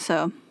 too,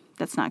 so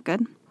that's not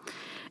good.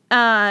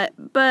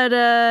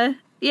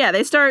 Yeah,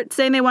 they start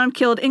saying they want him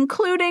killed,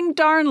 including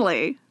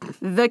Darnley,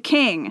 the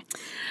king,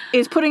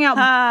 is putting out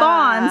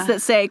bonds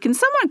that say, can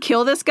someone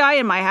kill this guy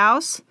in my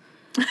house?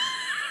 What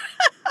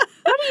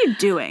are you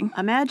doing?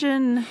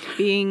 Imagine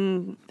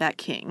being that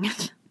king.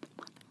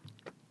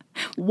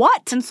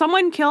 What? Can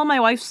someone kill my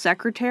wife's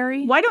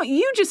secretary? Why don't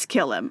you just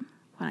kill him?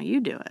 Why don't you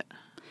do it?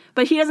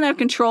 But he doesn't have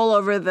control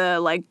over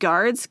the, like,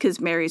 guards because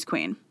Mary's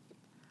queen.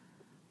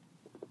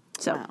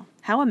 So. Wow.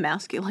 How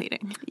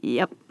emasculating.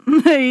 Yep.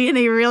 And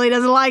he really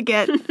doesn't like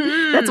it.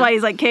 That's why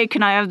he's like, hey,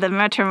 can I have the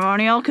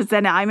matrimonial? Because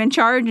then I'm in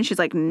charge. And she's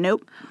like,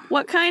 nope.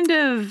 What kind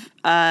of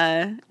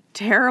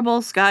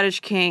terrible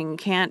Scottish king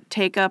can't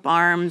take up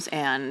arms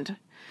and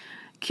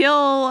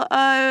kill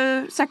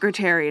a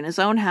secretary in his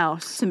own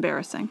house? It's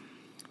embarrassing.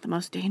 The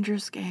most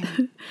dangerous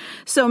game.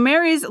 So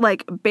Mary's,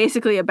 like,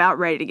 basically about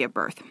ready to give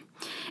birth.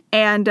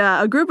 And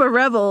a group of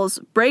rebels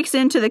breaks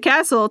into the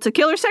castle to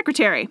kill her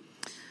secretary.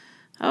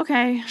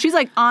 Okay. She's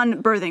like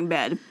on birthing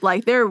bed.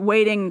 Like they're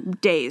waiting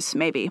days,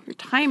 maybe. Your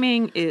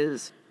timing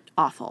is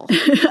awful.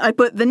 I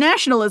put the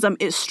nationalism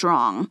is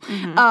strong.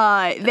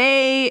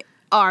 They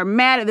are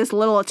mad at this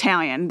little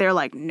Italian. They're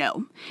like,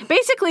 no.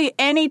 Basically,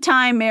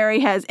 anytime Mary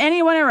has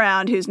anyone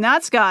around who's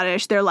not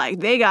Scottish, they're like,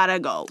 they gotta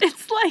go.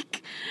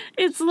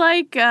 It's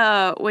like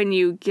when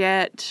you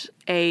get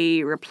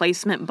a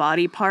replacement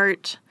body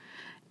part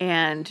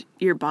and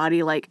your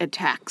body like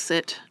attacks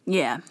it.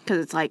 Yeah. Because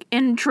it's like,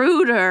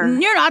 intruder.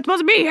 You're not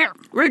supposed to be here.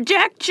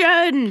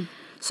 Rejection.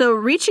 So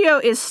Riccio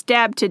is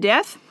stabbed to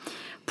death,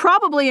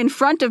 probably in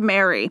front of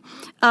Mary,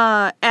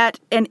 at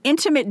an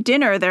intimate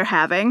dinner they're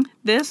having.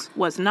 This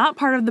was not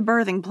part of the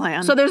birthing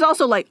plan. So there's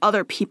also like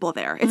other people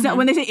there. It's not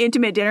when they say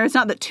intimate dinner, it's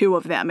not the two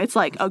of them. It's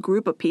like a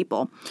group of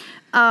people.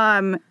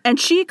 And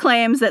she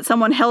claims that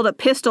someone held a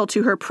pistol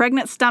to her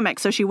pregnant stomach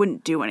so she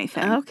wouldn't do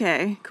anything.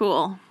 Okay,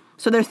 cool.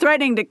 So they're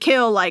threatening to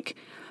kill like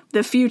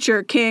the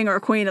future king or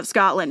queen of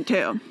Scotland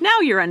too. Now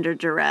you're under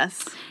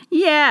duress.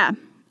 Yeah.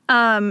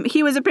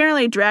 He was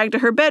apparently dragged to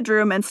her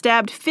bedroom and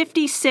stabbed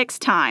 56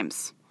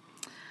 times.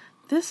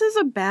 This is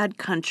a bad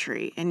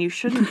country, and you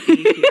shouldn't be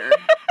here.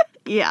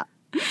 Yeah.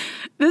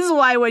 This is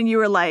why when you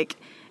were like,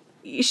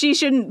 she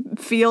shouldn't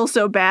feel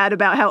so bad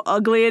about how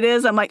ugly it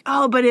is, I'm like,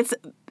 oh, but it's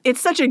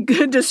such a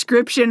good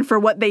description for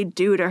what they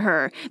do to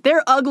her.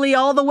 They're ugly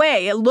all the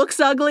way. It looks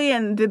ugly,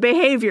 and the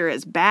behavior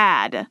is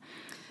bad.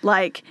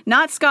 Like,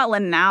 not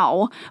Scotland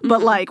now,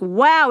 but like,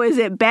 wow, is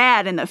it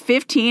bad in the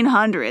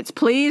 1500s?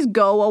 Please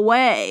go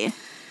away.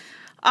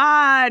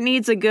 It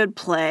needs a good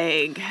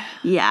plague.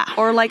 Yeah.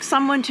 Or like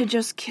someone to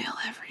just kill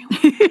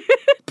everyone.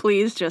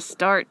 Please just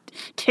start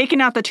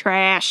taking out the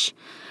trash.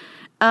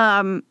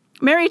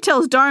 Mary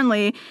tells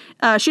Darnley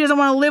she doesn't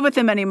want to live with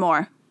him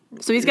anymore.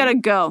 So he's got to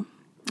go.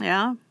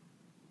 Yeah?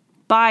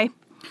 Bye.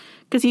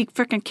 Because he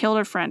freaking killed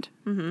her friend.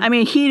 I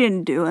mean, he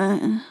didn't do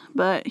it,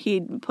 but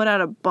he put out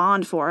a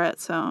bond for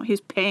it, so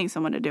he's paying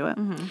someone to do it.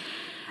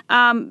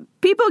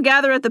 People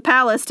gather at the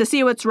palace to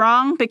see what's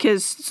wrong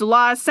because it's a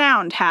lot of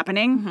sound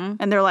happening,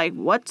 and they're like,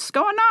 what's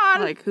going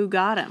on? Like, who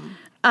got him?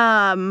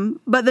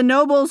 But the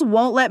nobles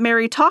won't let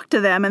Mary talk to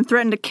them and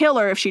threaten to kill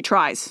her if she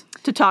tries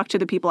to talk to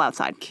the people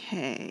outside.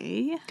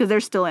 Okay. Because they're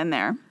still in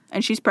there,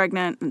 and she's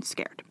pregnant and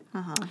scared.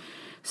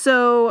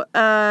 So,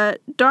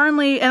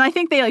 Darnley, and I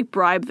think they, like,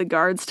 bribe the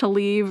guards to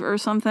leave or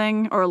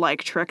something, or,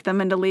 like, trick them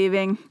into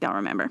leaving. Don't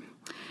remember.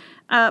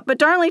 But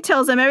Darnley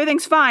tells him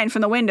everything's fine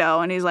from the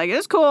window, and he's like,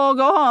 it's cool,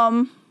 go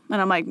home.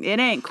 And I'm like, it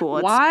ain't cool,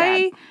 it's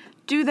Why bad.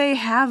 do they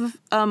have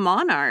a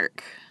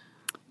monarch?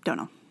 Don't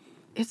know.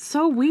 It's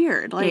so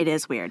weird. Like, It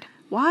is weird.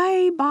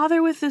 Why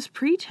bother with this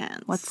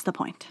pretense? What's the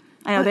point?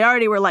 I know, they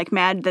already were, like,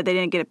 mad that they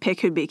didn't get to pick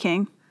who'd be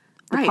king.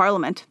 The Right.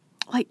 parliament.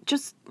 Like,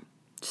 just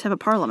have a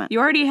parliament. you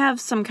already have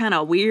some kind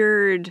of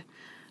weird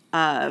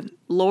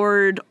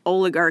lord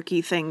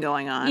oligarchy thing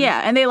going on.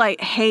 Yeah, and they,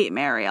 like, hate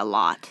Mary a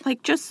lot.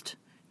 Like, just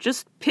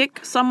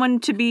pick someone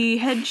to be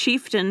head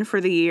chieftain for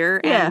the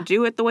year and Yeah.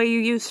 do it the way you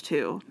used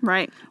to.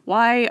 Right.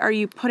 Why are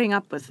you putting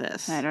up with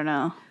this? I don't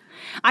know.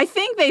 I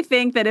think they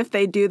think that if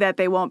they do that,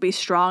 they won't be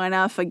strong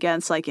enough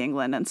against, like,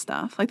 England and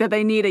stuff. Like, that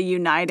they need a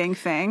uniting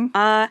thing.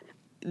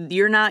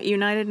 You're not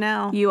united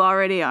now. You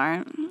already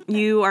aren't.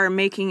 You are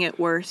making it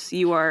worse.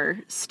 You are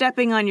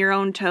stepping on your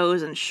own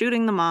toes and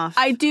shooting them off.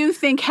 I do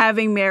think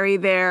having Mary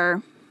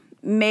there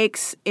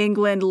makes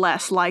England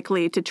less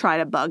likely to try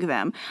to bug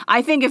them.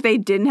 I think if they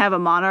didn't have a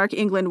monarch,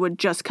 England would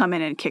just come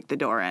in and kick the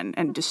door in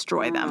and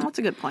destroy them. That's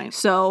a good point.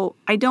 So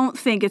I don't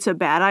think it's a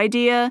bad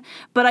idea,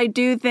 but I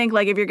do think,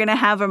 like, if you're going to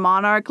have a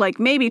monarch, like,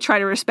 maybe try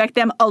to respect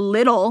them a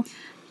little.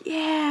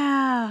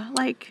 Yeah,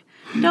 like,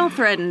 don't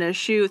threaten to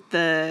shoot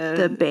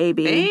the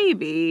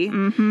baby.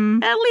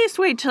 At least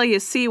wait till you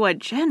see what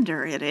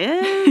gender it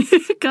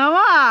is. Come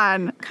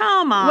on.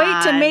 Come on.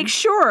 Wait to make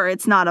sure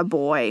it's not a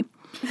boy.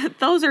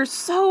 Those are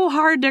so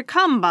hard to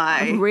come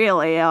by.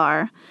 Really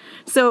are.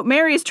 So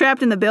Mary's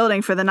trapped in the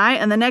building for the night,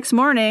 and the next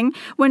morning,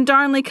 when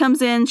Darnley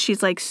comes in,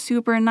 she's, like,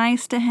 super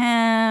nice to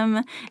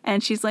him,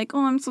 and she's like,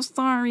 oh, I'm so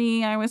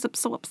sorry, I was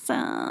so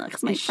upset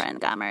because my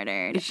friend got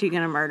murdered. Is she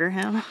gonna murder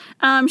him?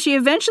 She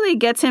eventually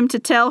gets him to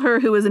tell her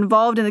who was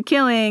involved in the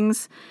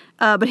killings,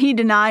 but he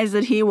denies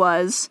that he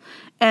was,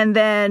 and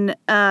then,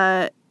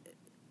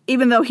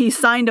 even though he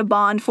signed a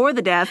bond for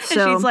the death,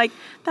 so... And she's like,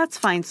 that's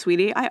fine,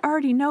 sweetie, I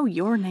already know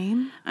your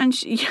name. And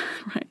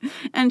right.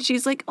 And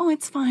she's like, oh,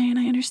 it's fine,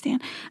 I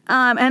understand.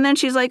 And then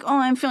she's like, oh,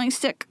 I'm feeling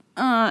sick.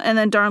 And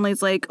then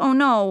Darnley's like, oh,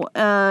 no.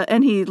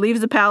 And he leaves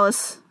the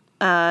palace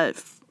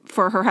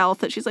for her health.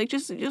 That she's like,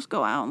 just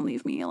go out and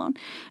leave me alone.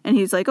 And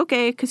he's like,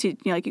 okay, because you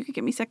could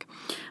get me sick.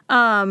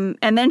 And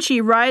then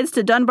she rides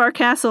to Dunbar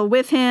Castle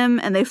with him,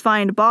 and they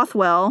find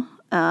Bothwell,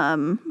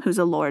 who's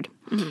a lord.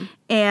 Mm-hmm.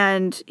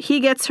 And he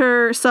gets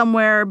her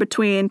somewhere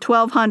between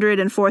 1,200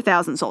 and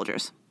 4,000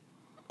 soldiers.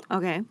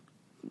 Okay.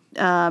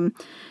 And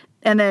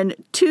then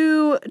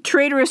 2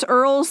 traitorous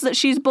earls that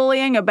she's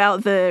bullying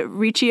about the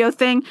Riccio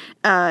thing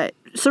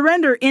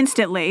surrender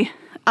instantly,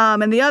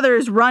 and the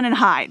others run and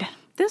hide.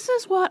 This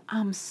is what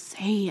I'm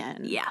saying.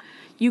 Yeah.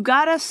 You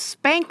gotta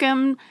spank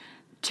them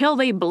till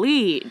they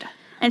bleed.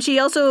 And she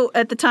also,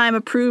 at the time,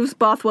 approves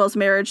Bothwell's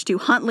marriage to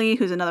Huntley,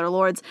 who's another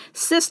lord's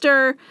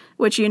sister,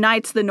 which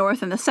unites the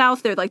North and the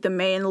South. They're like the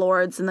main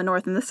lords in the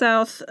North and the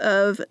South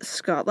of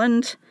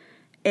Scotland.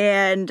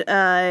 And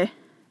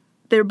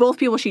they're both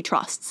people she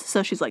trusts.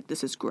 So she's like,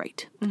 this is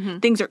great.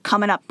 Things are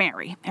coming up,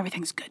 Mary.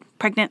 Everything's good.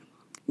 Pregnant,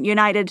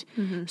 united,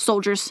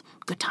 soldiers,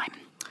 good time.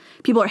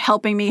 People are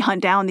helping me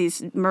hunt down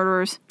these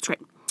murderers. It's great.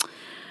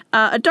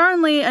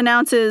 Darnley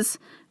announces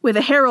with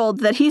a herald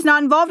that he's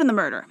not involved in the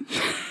murder.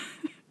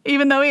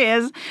 Even though he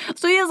is.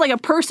 So he has like a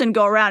person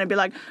go around and be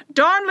like,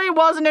 Darnley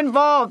wasn't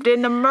involved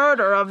in the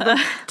murder of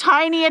the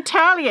tiny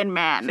Italian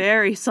man.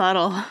 Very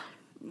subtle.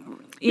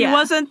 Yeah. He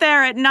wasn't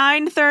there at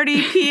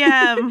 9:30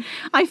 p.m.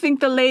 I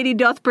think the lady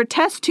doth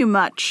protest too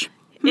much.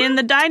 in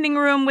the dining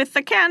room with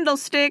the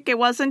candlestick. It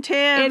wasn't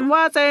him. It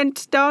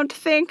wasn't. Don't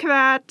think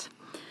that.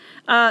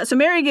 So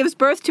Mary gives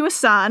birth to a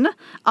son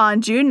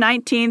on June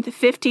 19th,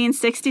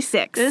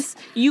 1566.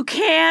 You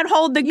can't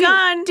hold the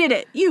gun.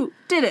 You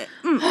did it.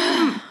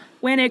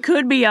 When it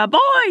could be a boy,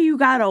 you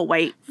gotta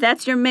wait.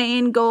 That's your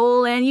main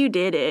goal, and you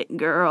did it,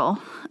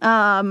 girl.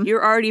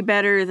 You're already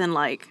better than,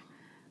 like,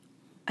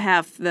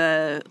 half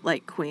the,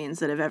 like, queens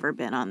that have ever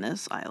been on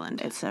this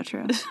island. It's so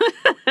true.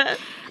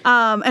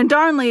 And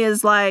Darnley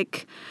is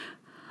like,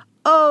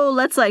 oh,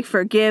 let's, like,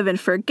 forgive and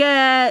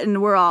forget,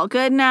 and we're all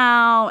good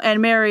now.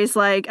 And Mary's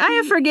like, I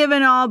have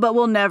forgiven all, but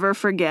we'll never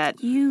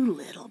forget. You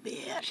little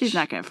bitch. She's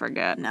not going to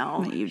forget.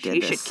 No, that you did she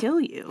this. should kill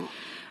you.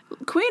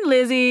 Queen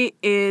Lizzie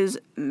is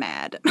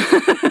mad.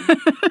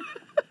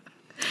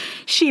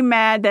 She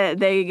mad that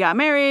they got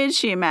married.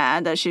 She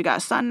mad that she got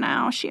a son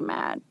now. She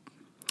mad.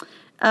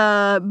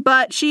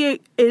 But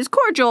she is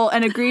cordial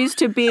and agrees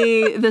to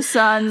be the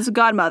son's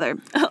godmother.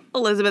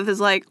 Elizabeth is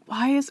like,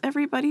 why is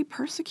everybody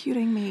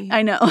persecuting me?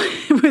 I know,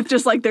 with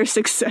just like their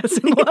success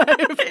in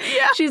life.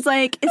 Yeah. She's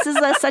like, this is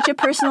such a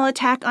personal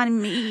attack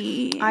on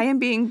me. I am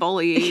being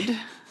bullied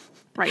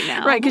right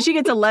now. Right, because she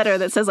gets a letter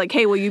that says like,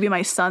 hey, will you be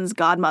my son's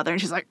godmother?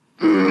 And she's like,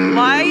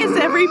 why is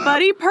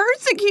everybody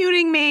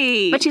persecuting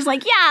me? But she's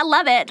like, yeah, I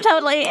love it,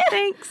 totally.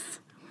 Thanks.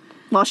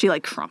 While she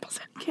like crumples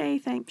it. Okay,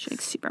 thanks. She's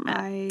like super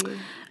mad.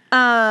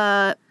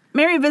 Bye.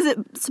 Mary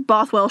visits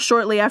Bothwell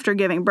shortly after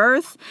giving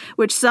birth,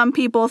 which some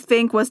people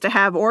think was to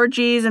have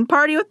orgies and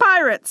party with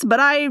pirates, but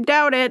I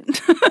doubt it.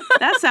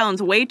 That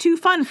sounds way too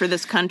fun for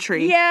this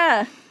country.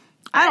 Yeah.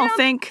 I don't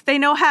think they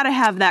know how to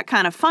have that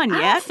kind of fun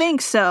yet. I don't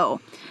think so.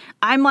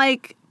 I'm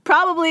like,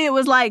 probably it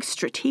was like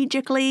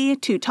strategically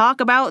to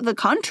talk about the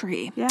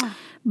country. Yeah.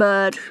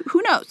 But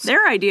who knows?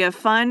 Their idea of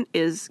fun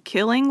is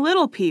killing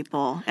little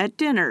people at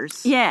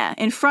dinners. Yeah,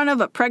 in front of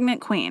a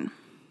pregnant queen.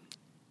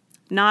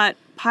 Not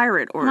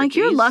pirate orgies. Like,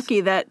 you're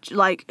lucky that,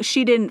 like,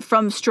 she didn't,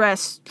 from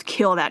stress,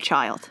 kill that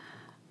child.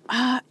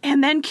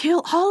 And then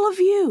kill all of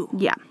you.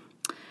 Yeah.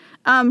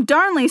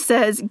 Darnley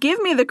says,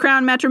 give me the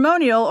crown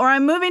matrimonial or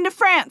I'm moving to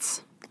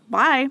France.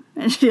 Bye.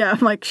 And yeah,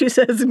 like, she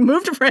says,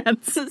 move to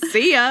France.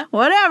 See ya.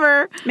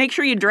 Whatever. Make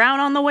sure you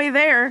drown on the way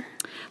there.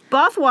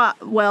 Bothwell,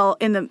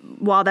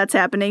 while that's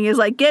happening, is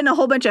like getting a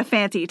whole bunch of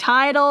fancy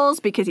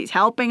titles because he's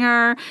helping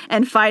her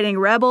and fighting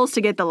rebels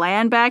to get the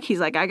land back. He's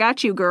like, I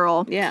got you,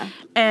 girl. Yeah.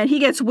 And he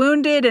gets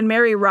wounded and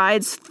Mary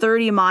rides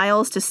 30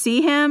 miles to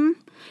see him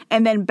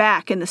and then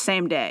back in the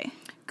same day.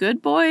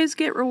 Good boys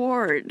get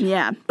reward.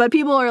 Yeah. But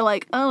people are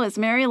like, oh, is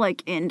Mary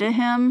like into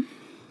him?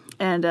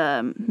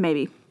 And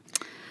maybe.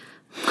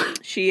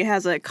 She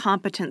has a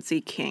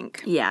competency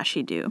kink. Yeah,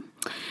 she do.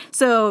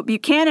 So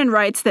Buchanan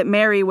writes that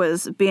Mary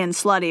was being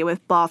slutty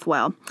with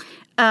Bothwell.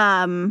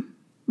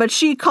 But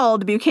she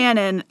called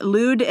Buchanan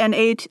lewd and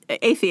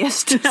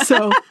atheist.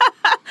 So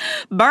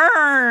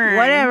burn.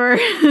 Whatever.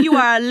 You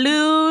are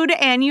lewd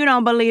and you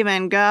don't believe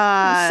in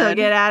God. So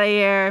get out of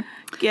here.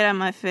 Get out of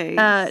my face.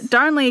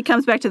 Darnley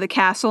comes back to the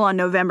castle on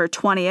November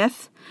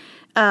 20th.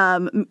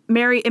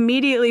 Mary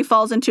immediately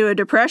falls into a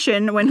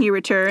depression when he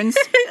returns.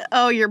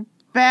 Oh, you're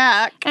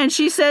back. And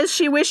she says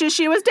she wishes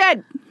she was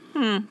dead.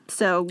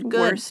 So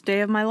good. Worst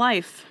day of my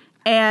life.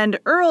 And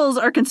earls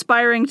are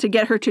conspiring to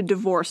get her to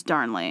divorce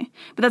Darnley.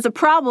 But that's a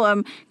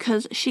problem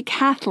because she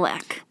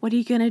Catholic. What are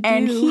you going to do?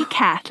 And he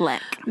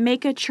Catholic.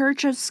 Make a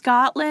Church of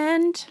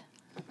Scotland?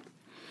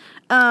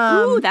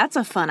 Ooh, that's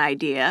a fun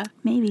idea.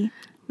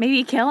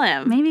 Maybe kill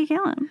him. Maybe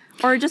kill him.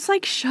 Or just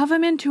like shove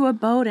him into a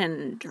boat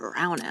and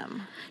drown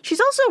him. She's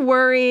also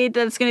worried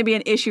that it's going to be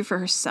an issue for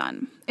her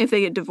son if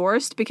they get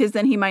divorced because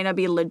then he might not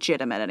be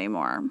legitimate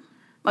anymore.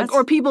 Like,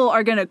 or people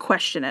are going to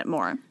question it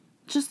more.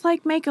 Just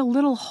like make a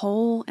little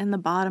hole in the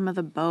bottom of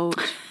the boat.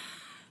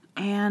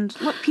 And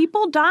look,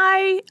 people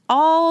die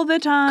all the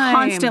time.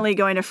 Constantly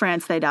going to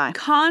France, they die.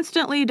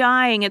 Constantly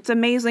dying. It's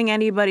amazing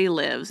anybody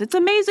lives. It's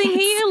amazing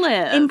he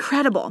lived.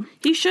 Incredible.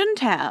 He shouldn't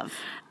have.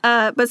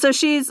 But so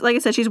she's, like I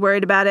said, she's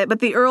worried about it. But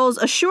the earls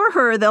assure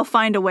her they'll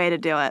find a way to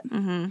do it.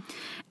 Mm-hmm.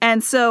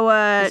 And so...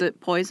 is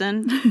it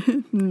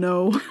poison?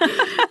 No.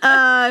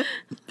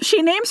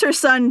 She names her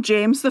son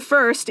James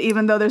I,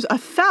 even though there's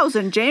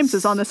 1,000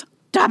 Jameses on this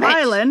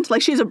island.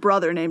 Like, she's a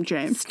brother named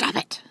James. Stop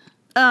it.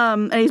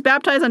 And he's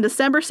baptized on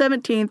December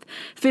 17th,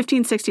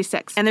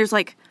 1566. And there's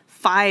like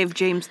 5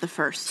 James the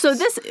First. So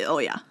this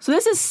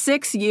is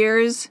 6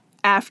 years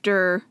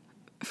after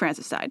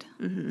Francis died.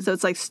 Mm-hmm. So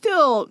it's like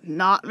still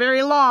not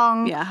very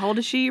long. Yeah, how old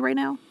is she right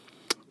now?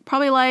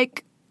 Probably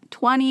like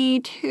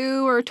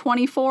 22 or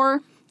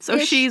 24. So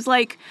she's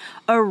like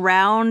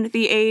around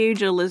the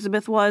age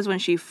Elizabeth was when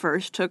she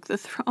first took the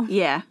throne.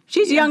 Yeah.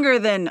 She's younger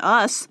than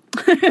us.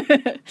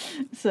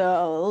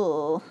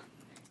 So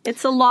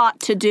it's a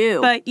lot to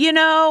do. But,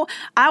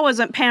 I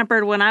wasn't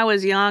pampered when I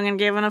was young and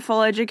given a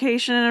full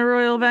education and a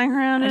royal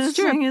background. That's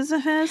true.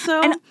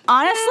 So, And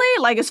honestly,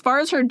 like as far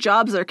as her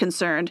jobs are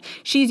concerned,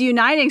 she's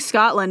uniting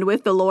Scotland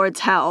with the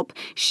Lord's help.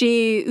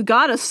 She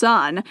got a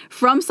son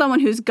from someone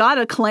who's got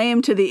a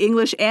claim to the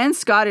English and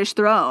Scottish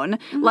throne.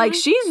 Mm-hmm. Like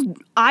she's,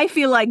 I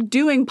feel like,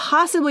 doing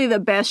possibly the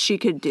best she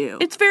could do.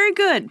 It's very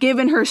good.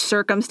 Given her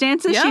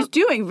circumstances, she's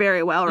doing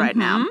very well right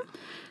now.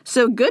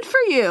 So good for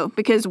you,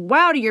 because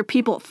wow, do your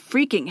people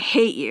freaking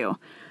hate you.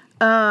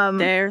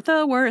 They're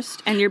the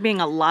worst, and you're being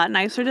a lot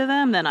nicer to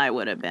them than I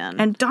would have been.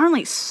 And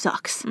Darnley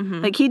sucks.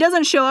 Mm-hmm. Like, he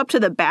doesn't show up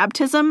to the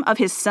baptism of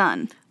his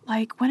son.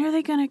 Like, when are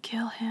they going to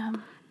kill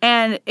him?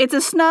 And it's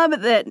a snub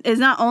that is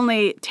not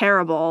only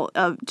terrible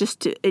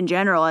in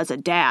general as a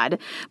dad,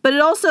 but it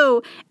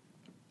also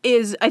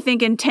is, I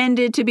think,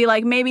 intended to be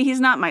like, maybe he's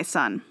not my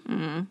son.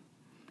 Mm-hmm.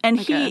 And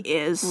like he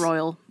is.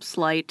 Royal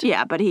slight.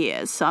 Yeah, but he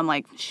is. So I'm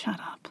like, shut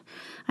up.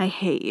 I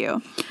hate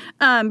you.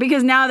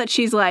 Because now that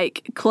she's,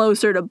 like,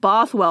 closer to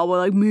Bothwell, we're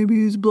like, maybe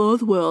he's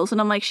Bothwell's. And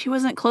I'm like, she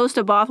wasn't close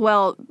to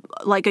Bothwell,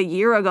 like, a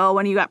year ago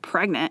when you got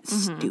pregnant.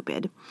 Mm-hmm.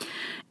 Stupid.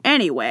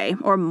 Anyway,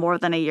 or more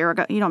than a year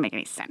ago. You don't make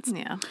any sense.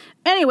 Yeah.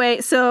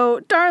 Anyway, so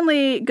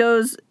Darnley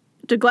goes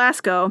to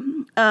Glasgow,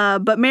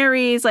 but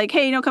Mary's like,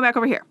 hey, come back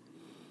over here.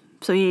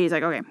 So he's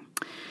like, okay.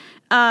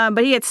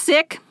 But he gets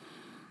sick,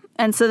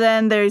 and so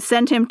then they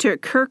send him to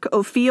Kirk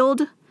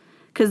O'Field,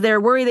 because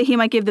they're worried that he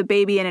might give the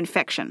baby an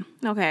infection.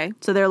 Okay.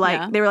 So they were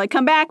like,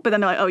 come back, but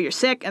then they're like, oh, you're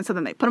sick, and so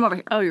then they put him over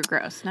here. Oh, you're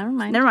gross. Never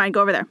mind,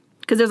 go over there,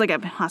 because there's like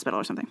a hospital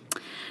or something.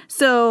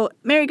 So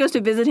Mary goes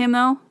to visit him,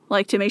 though,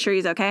 like to make sure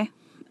he's okay,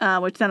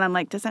 which then I'm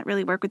like, does that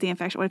really work with the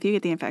infection? What if you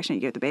get the infection,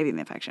 you give the baby the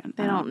infection?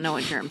 They don't know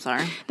what germs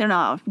are. They're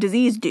not.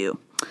 Disease do.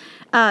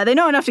 They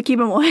know enough to keep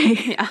him away.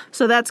 Yeah.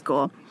 So that's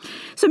cool.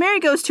 So Mary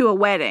goes to a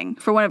wedding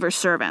for one of her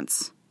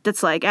servants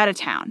that's like out of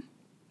town,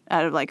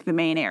 out of like the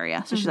main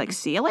area. So she's like,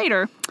 see you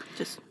later.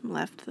 Just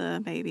left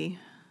the baby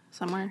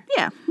somewhere.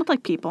 Yeah, with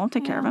like people.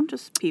 Take care of him.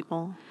 Just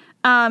people.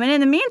 And in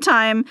the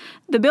meantime,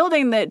 the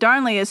building that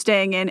Darnley is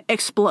staying in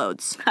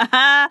explodes.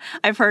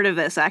 I've heard of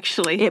this,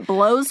 actually. It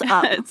blows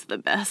up. It's the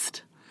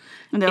best.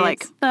 And they're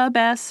like, the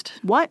best.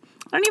 What?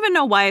 I don't even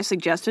know why I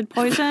suggested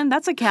poison.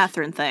 That's a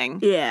Catherine thing.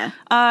 Yeah.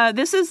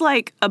 This is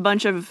like a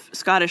bunch of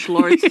Scottish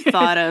lords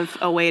thought of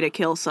a way to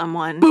kill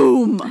someone.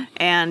 Boom!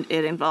 And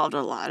it involved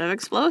a lot of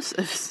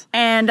explosives.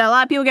 And a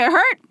lot of people get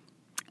hurt,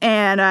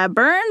 and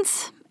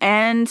burns,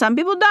 and some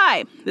people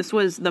die. This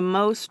was the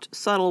most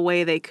subtle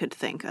way they could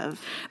think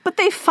of. But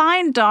they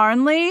find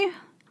Darnley,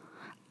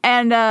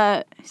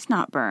 and he's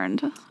not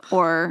burned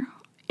or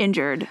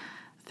injured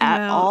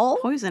at all.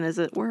 Poison as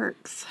it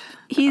works.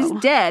 He's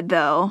dead,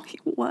 though.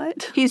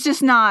 What? He's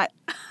just not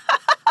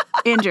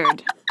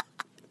injured.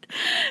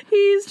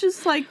 He's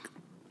just, like,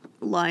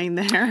 lying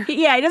there.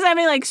 He doesn't have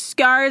any, like,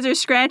 scars or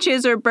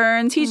scratches or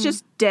burns. He's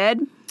just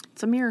dead.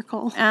 It's a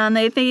miracle. And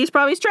they think he's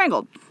probably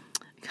strangled.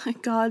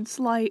 God's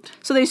light.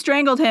 So they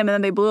strangled him, and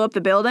then they blew up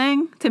the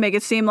building to make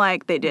it seem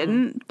like they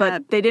didn't,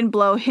 but they didn't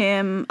blow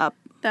him up.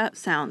 That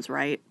sounds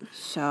right.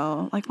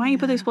 So, like, why don't you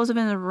put the explosive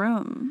in the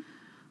room?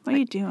 What are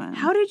you doing?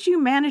 How did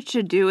you manage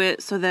to do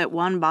it so that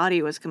one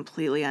body was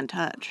completely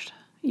untouched?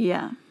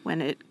 Yeah. When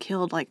it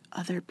killed, like,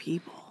 other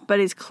people. But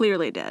he's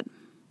clearly dead.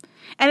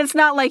 And it's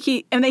not like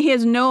he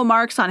has no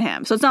marks on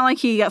him. So it's not like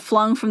he got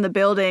flung from the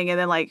building and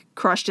then, like,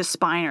 crushed his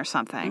spine or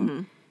something.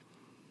 Mm-hmm.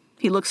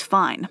 He looks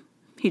fine.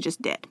 He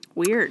just did.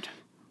 Weird.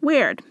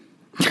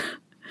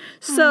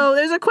 So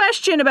there's a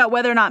question about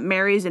whether or not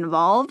Mary's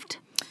involved.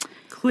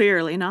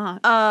 Clearly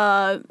not.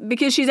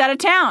 Because she's out of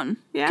town,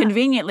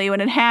 conveniently,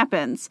 when it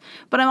happens.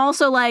 But I'm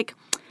also like,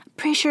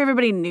 pretty sure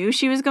everybody knew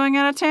she was going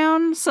out of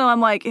town. So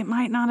I'm like, it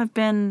might not have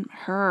been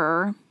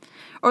her.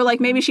 Or like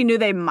maybe she knew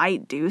they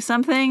might do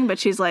something, but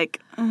she's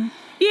like...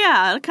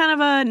 Yeah, kind of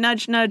a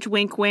nudge, nudge,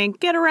 wink, wink.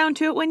 Get around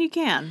to it when you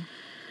can.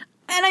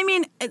 And I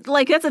mean,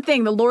 like, that's the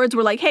thing. The lords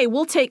were like, hey,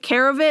 we'll take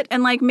care of it.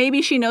 And like,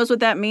 maybe she knows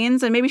what that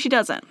means, and maybe she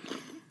doesn't.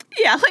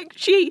 Yeah, like,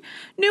 she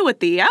knew what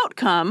the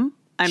outcome...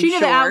 She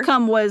knew the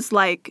outcome was,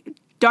 like,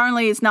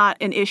 Darnley is not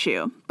an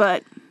issue,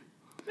 but...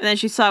 And then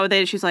she saw what they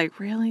did, she's like,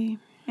 really?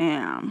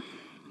 Yeah.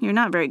 You're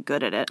not very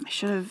good at it. I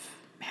should have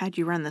had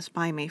you run this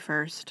by me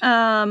first.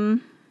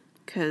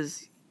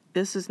 Because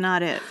this is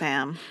not it,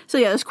 fam. So,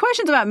 yeah, there's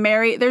questions about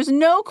Mary. There's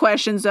no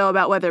questions, though,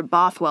 about whether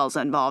Bothwell's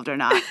involved or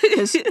not,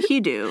 because he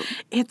do.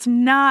 It's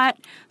not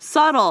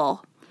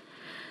subtle.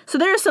 So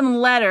there are some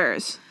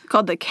letters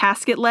called the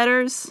casket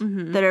letters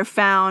that are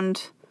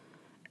found...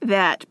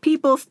 that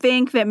people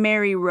think that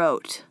Mary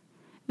wrote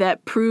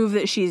that prove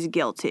that she's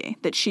guilty,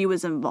 that she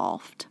was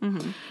involved.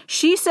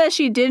 She says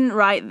she didn't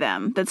write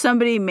them, that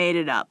somebody made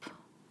it up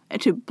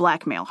to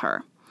blackmail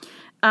her.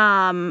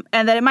 And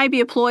that it might be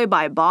a ploy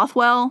by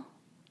Bothwell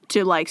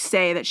to, like,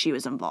 say that she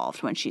was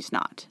involved when she's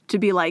not. To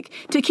be, like,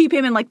 to keep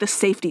him in, like, the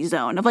safety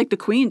zone of, like, the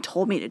queen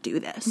told me to do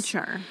this.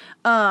 Sure.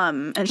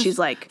 And she's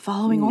like,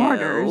 following no,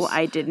 orders.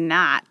 I did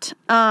not.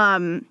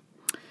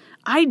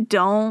 I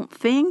don't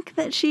think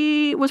that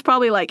she was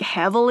probably, like,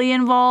 heavily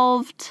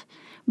involved,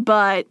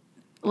 but,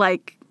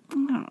 like, I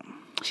don't know,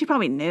 she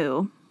probably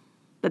knew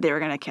that they were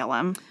going to kill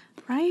him.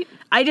 Right?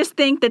 I just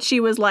think that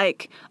she was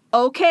like,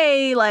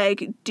 okay,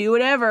 like, do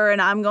whatever,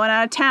 and I'm going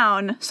out of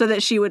town, so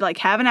that she would, like,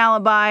 have an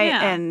alibi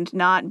and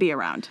not be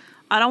around.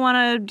 I don't want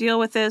to deal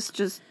with this.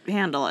 Just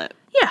handle it.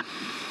 Yeah.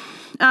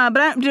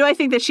 But do I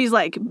think that she's,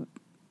 like,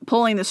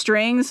 pulling the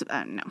strings?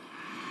 No.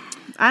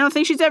 I don't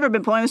think she's ever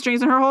been pulling the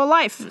strings in her whole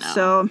life. No,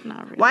 so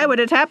not really. Why would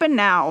it happen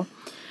now?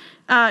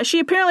 She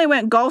apparently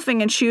went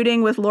golfing and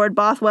shooting with Lord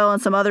Bothwell and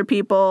some other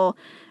people.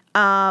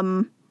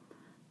 But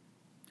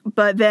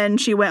then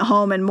she went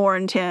home and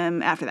mourned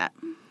him after that.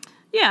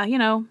 Yeah, you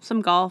know,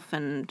 some golf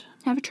and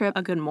Have a trip.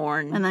 a good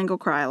mourn. And then go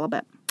cry a little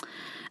bit.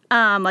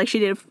 Like she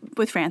did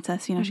with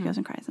Frances. You know, she goes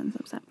and cries and is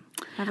upset.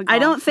 I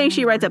don't think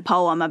she writes a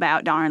poem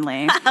about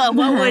Darnley. What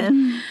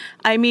would...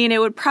 I mean, it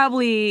would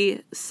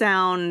probably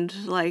sound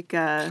like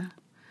a,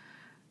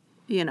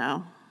 you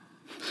know...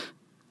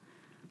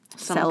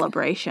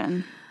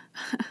 Celebration.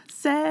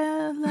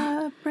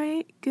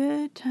 Celebrate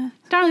good times.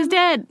 Darnley's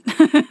dead.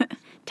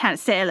 Time to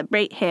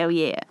celebrate. Hell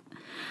yeah.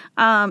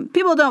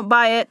 People don't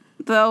buy it,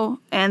 though,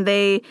 and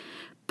they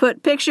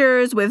put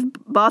pictures with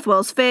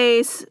Bothwell's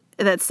face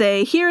that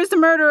say, "Here is the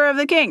murderer of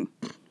the king."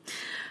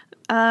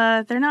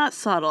 They're not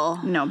subtle.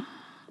 No.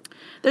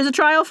 There's a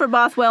trial for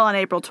Bothwell on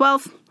April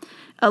 12th.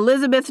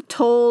 Elizabeth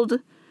told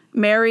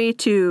Mary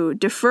to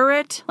defer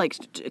it, like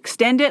to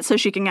extend it so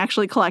she can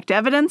actually collect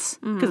evidence,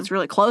 because it's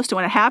really close to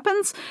when it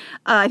happens.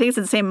 I think it's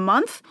in the same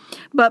month.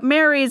 But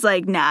Mary's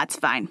like, nah, it's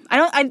fine.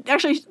 I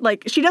actually,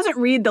 like, she doesn't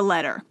read the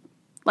letter.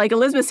 Like,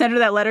 Elizabeth sent her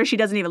that letter, she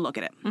doesn't even look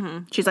at it.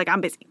 She's like,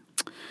 I'm busy.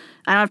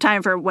 I don't have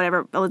time for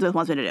whatever Elizabeth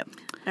wants me to do.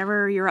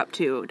 Whatever you're up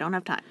to, don't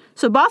have time.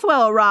 So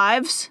Bothwell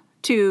arrives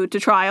to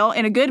trial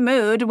in a good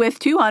mood with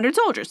 200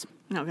 soldiers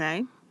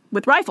Okay.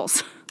 with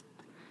rifles.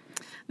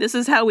 This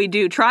is how we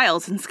do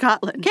trials in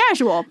Scotland.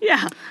 Casual.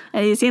 Yeah.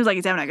 And he seems like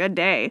he's having a good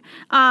day.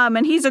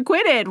 And he's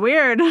acquitted.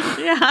 Weird.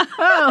 Yeah.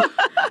 Oh,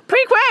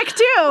 pretty quick,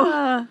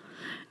 too.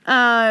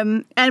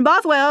 And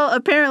Bothwell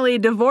apparently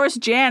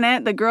divorced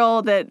Janet, the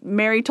girl that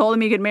Mary told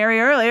him he could marry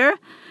earlier.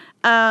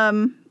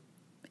 And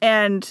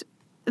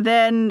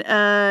then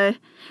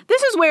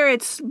this is where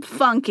it's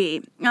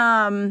funky.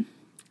 Because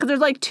there's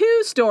like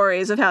two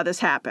stories of how this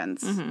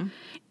happens.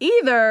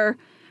 Either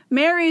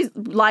Mary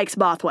likes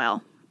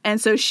Bothwell, and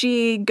so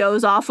she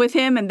goes off with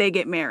him and they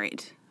get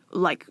married,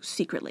 like,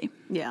 secretly.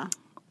 Yeah.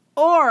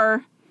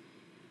 Or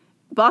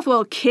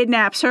Bothwell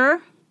kidnaps her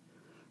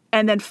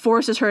and then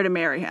forces her to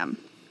marry him.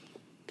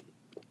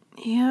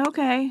 Yeah,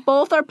 okay.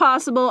 Both are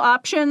possible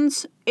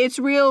options. It's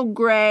real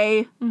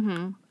gray,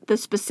 the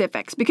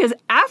specifics. Because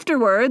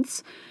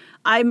afterwards,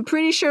 I'm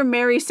pretty sure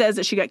Mary says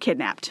that she got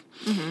kidnapped.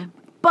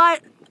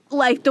 But,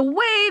 like, the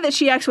way that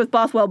she acts with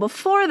Bothwell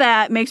before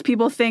that makes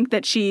people think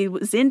that she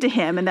was into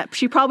him and that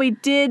she probably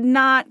did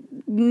not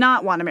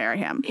want to marry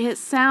him. It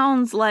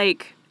sounds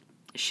like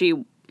she,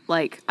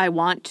 like, I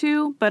want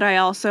to, but I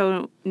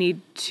also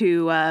need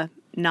to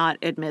not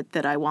admit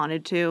that I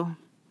wanted to,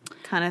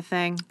 kind of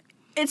thing.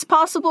 It's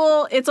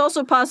possible. It's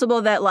also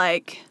possible that,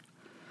 like,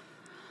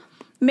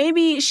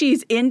 maybe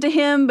she's into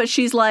him, but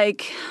she's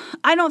like,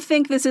 I don't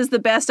think this is the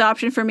best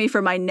option for me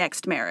for my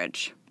next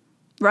marriage.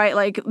 Right?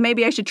 Like,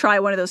 maybe I should try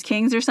one of those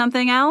kings or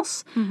something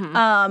else.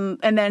 And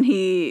then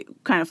he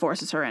kind of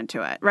forces her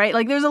into it. Right?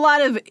 Like, there's a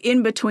lot of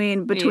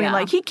in-between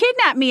like, he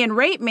kidnapped me and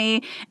raped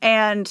me,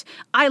 and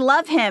I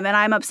love him, and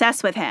I'm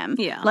obsessed with him.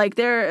 Yeah. Like,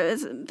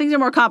 things are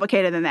more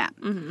complicated than that.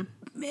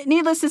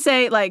 Needless to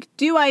say, like,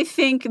 do I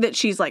think that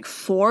she's, like,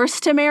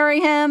 forced to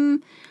marry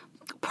him?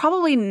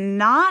 Probably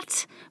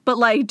not. But,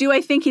 like, do I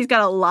think he's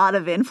got a lot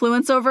of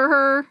influence over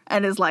her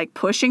and is, like,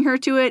 pushing her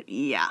to it?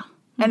 Yeah.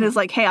 And is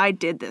like, hey, I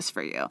did this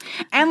for you.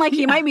 And, like,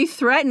 he might be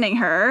threatening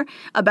her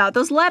about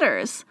those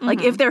letters.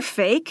 Like, if they're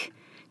fake,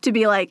 to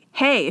be like,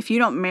 hey, if you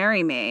don't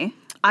marry me,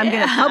 I'm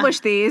going to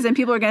publish these, and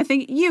people are going to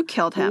think you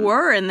killed him.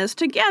 We're in this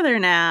together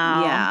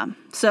now. Yeah.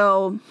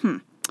 So,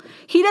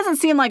 he doesn't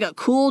seem like a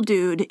cool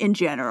dude in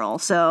general,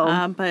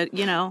 so. But,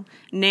 you know,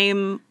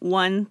 name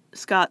one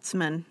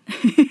Scotsman.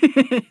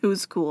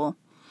 Who's cool.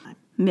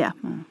 Yeah.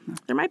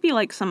 There might be,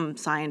 like, some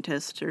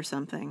scientist or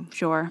something.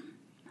 Sure.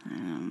 I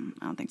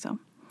don't think so.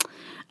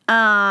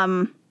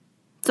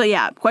 So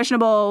yeah,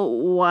 questionable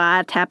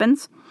what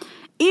happens.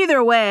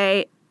 Either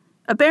way,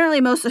 apparently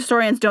most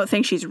historians don't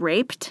think she's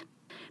raped,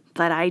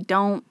 but I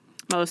don't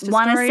Most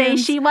want to say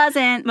historians, she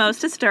wasn't.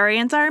 most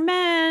historians are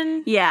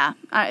men. Yeah.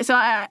 So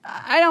I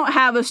don't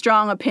have a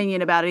strong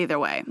opinion about it either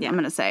way. Yeah. I'm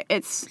going to say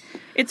It's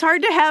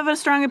hard to have a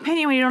strong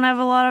opinion when you don't have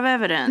a lot of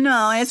evidence.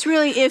 no, it's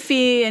really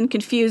iffy and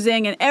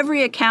confusing, and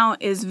every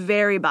account is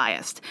very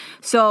biased.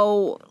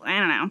 So I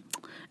don't know.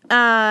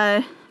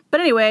 But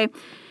anyway,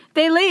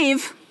 they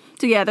leave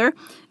together,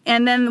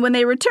 and then when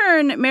they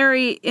return,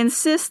 Mary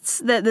insists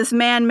that this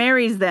man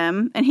marries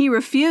them, and he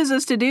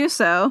refuses to do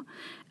so.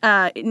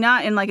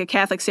 Not in like a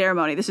Catholic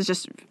ceremony. This is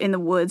just in the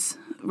woods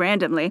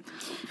randomly.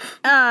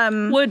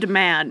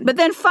 Woodman. But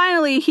then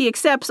finally he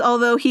accepts,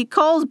 although he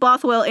calls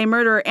Bothwell a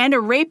murderer and a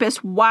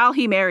rapist while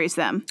he marries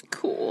them.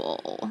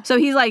 Cool. So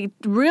he's like,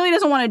 really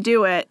doesn't want to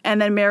do it.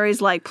 And then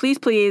Mary's like, please,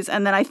 please.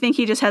 And then I think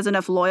he just has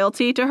enough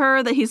loyalty to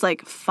her that he's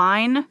like,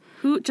 fine.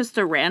 Who? Just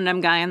a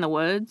random guy in the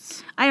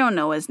woods? I don't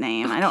know his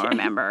name. I don't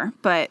remember.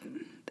 But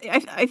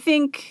I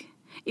think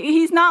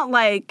he's not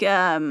like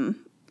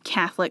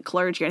Catholic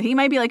clergy. I think he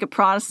might be like a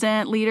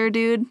Protestant leader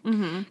dude.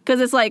 Because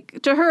it's like,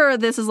 to her,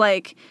 this is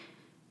like,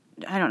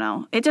 I don't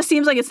know. It just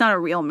seems like it's not a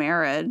real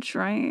marriage,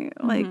 right?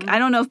 Like, I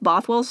don't know if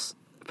Bothwell's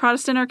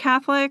Protestant or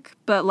Catholic,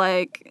 but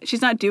like,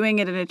 she's not doing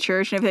it in a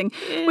church and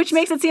everything, which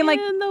makes it seem like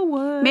in the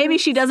woods. maybe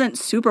she doesn't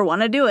super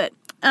want to do it.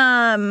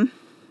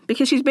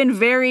 Because she's been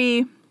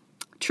very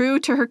true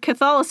to her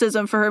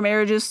Catholicism for her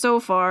marriages so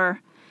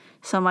far.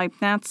 So I'm like,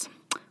 that's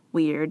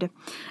weird.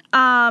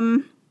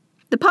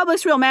 The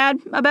public's real mad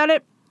about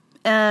it.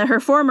 Her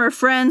former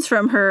friends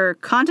from her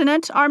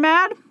continent are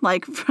mad,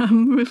 like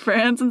from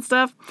France and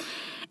stuff.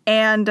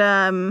 And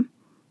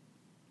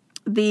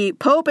the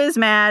Pope is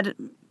mad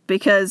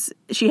because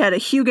she had a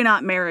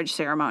Huguenot marriage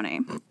ceremony.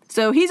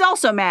 So he's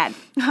also mad.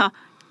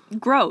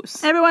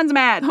 Gross. Everyone's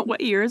mad.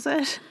 What year is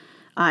it?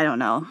 I don't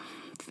know.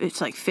 It's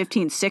like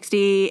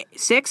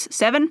 1566,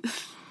 7?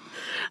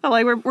 Oh,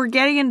 like we're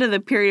getting into the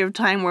period of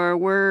time where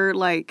we're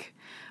like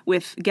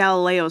with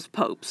Galileo's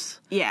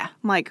popes. Yeah.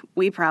 I'm like,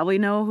 we probably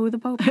know who the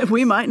pope is.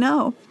 We might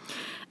know.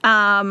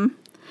 And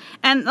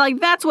like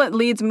that's what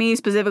leads me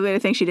specifically to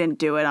think she didn't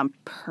do it on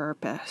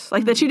purpose.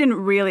 Like that she didn't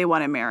really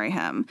want to marry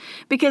him.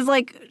 Because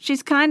like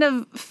she's kind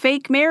of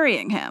fake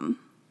marrying him.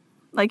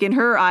 Like in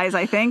her eyes,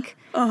 I think.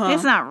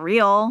 It's not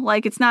real.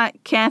 Like it's not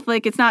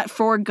Catholic. It's not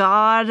for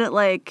God.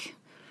 Like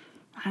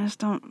I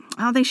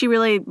don't think she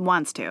really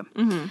wants to.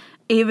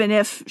 Even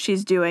if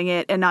she's doing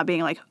it and not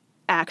being like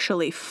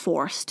actually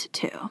forced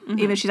to.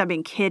 Even if she's not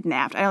being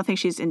kidnapped. I don't think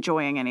she's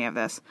enjoying any of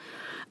this.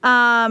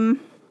 And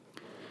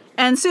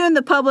soon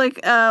the public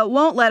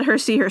won't let her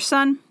see her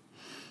son.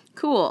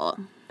 Cool.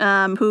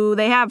 Who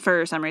they have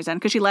for some reason.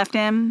 Because she left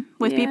him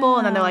with people.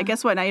 And then they're like,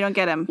 guess what? Now you don't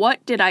get him.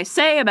 What did I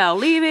say about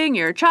leaving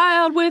your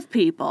child with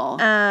people?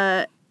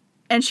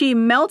 And she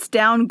melts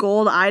down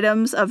gold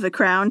items of the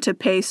crown to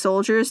pay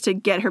soldiers to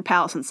get her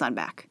palace and son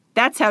back.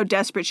 That's how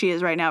desperate she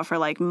is right now for,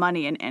 like,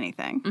 money and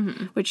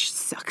anything, which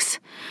sucks.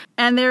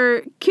 And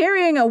they're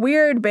carrying a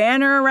weird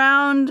banner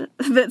around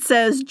that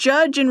says,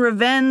 Judge and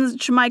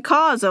revenge my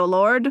cause, O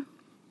Lord.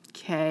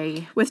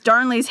 Okay. With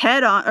Darnley's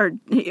head on,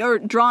 or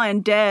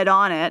drawn dead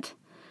on it.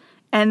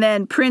 And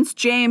then Prince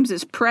James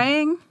is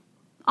praying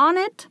on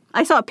it.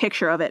 I saw a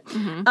picture of it.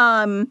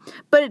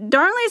 But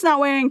Darnley's not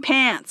wearing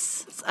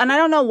pants. And I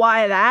don't know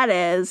why that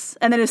is.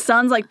 And then his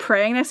son's like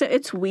praying next to it.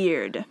 It's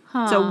weird.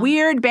 It's a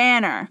weird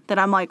banner that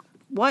I'm like,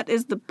 what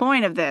is the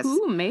point of this?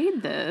 Who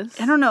made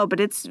this? I don't know, but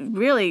it's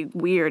really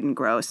weird and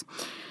gross.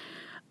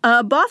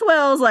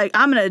 Bothwell's like,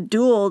 I'm going to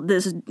duel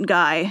this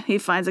guy. He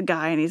finds a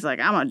guy and he's like,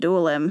 I'm going to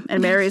duel him.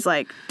 And Mary's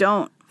like,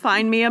 don't.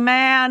 Find me a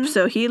man.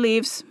 So he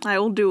leaves. I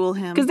will duel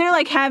him. Because they're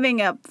like having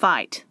a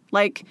fight.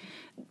 Like,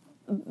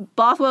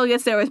 Bothwell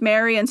gets there with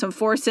Mary and some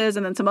forces,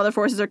 and then some other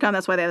forces are coming.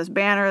 That's why they have this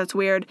banner. That's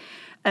weird.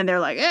 And they're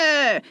like,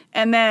 eh.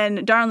 And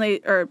then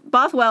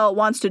Bothwell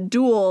wants to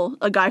duel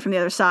a guy from the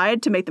other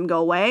side to make them go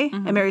away.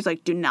 And Mary's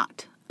like, do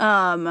not.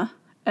 And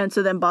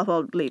so then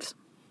Bothwell leaves.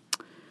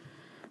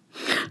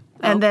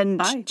 And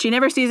then she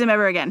never sees him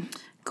ever again.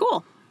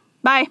 Cool.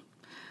 Bye.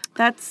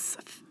 That's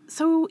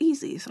so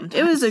easy sometimes.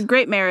 It was a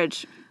great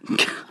marriage.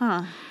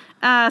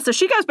 So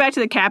she goes back to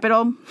the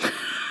capital.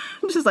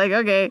 Just like,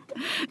 okay.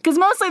 Because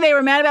mostly they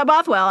were mad about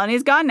Bothwell, and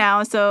he's gone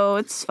now, so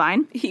it's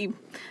fine. He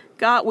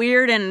got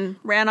weird and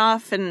ran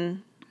off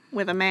and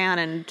with a man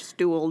and just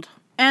dueled.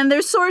 And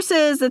there's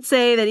sources that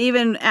say that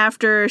even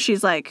after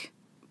she's, like,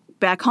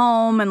 back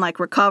home and, like,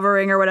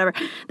 recovering or whatever,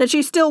 that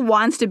she still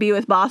wants to be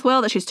with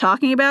Bothwell, that she's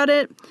talking about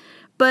it,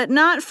 but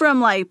not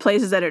from, like,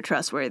 places that are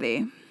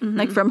trustworthy.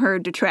 Like, from her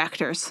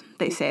detractors,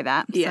 they say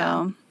that.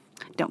 Yeah. So,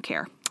 don't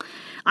care.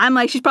 I'm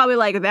like, she's probably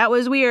like, that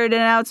was weird,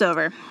 and now it's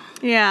over.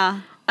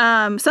 Yeah.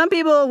 Some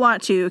people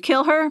want to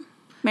kill her,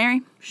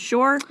 Mary.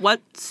 Sure.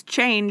 What's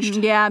changed?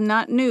 Yeah,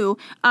 not new.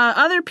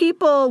 Other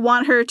people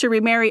want her to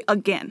remarry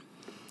again.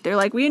 They're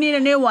like, we need a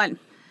new one.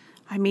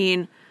 I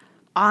mean,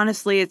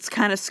 honestly, it's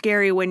kind of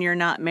scary when you're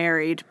not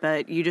married,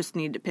 but you just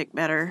need to pick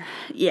better.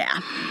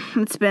 Yeah,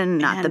 it's been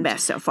not the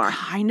best so far.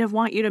 Kind of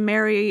want you to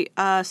marry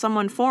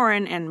someone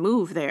foreign and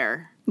move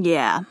there.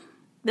 Yeah.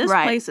 This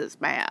place is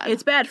bad.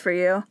 It's bad for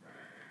you.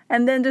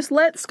 And then just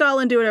let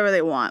Scotland do whatever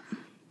they want.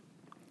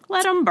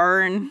 Let them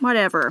burn.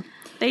 Whatever.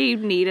 They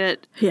need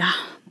it. Yeah.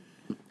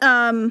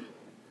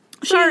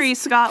 Sorry,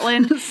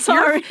 Scotland.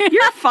 Sorry.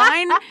 You're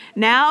fine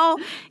now.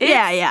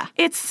 Yeah.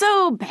 It's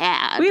so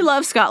bad. We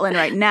love Scotland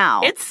right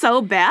now. It's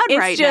so bad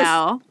It's just-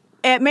 now.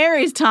 At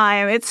Mary's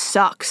time, it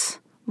sucks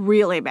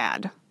really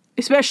bad,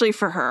 especially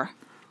for her.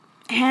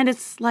 And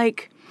it's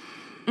like,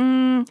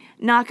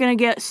 not going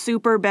to get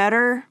super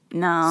better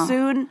No.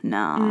 soon.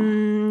 No.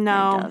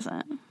 No. It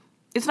doesn't.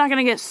 It's not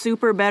going to get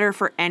super better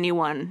for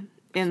anyone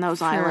in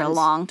those islands. For a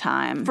long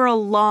time. For a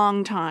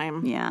long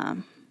time. Yeah.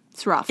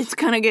 It's rough. It's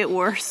going to get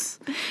worse.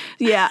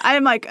 Yeah,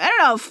 I'm like, I don't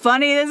know how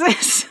funny this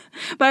is,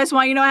 but I just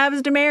want you to know what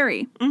happens to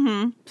Mary.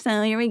 Mm-hmm.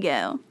 So here we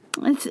go.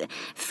 Let's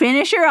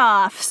finish her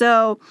off.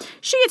 So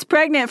she gets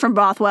pregnant from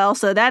Bothwell,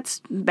 so that's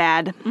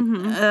bad.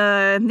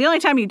 Mm-hmm. The only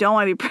time you don't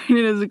want to be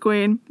pregnant as a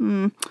queen,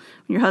 when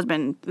your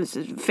husband, this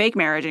is a fake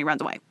marriage and he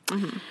runs away.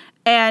 Mm-hmm.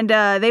 And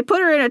they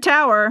put her in a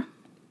tower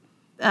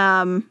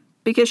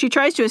because she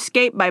tries to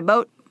escape by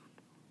boat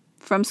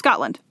from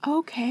Scotland.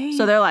 Okay.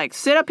 So they're like,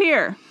 sit up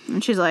here.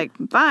 And she's like,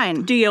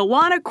 fine. Do you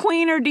want a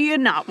queen or do you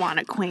not want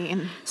a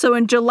queen? So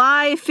in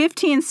July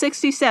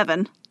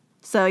 1567,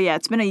 so yeah,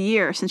 it's been a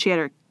year since she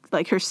had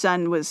her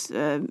son was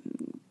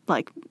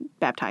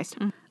baptized.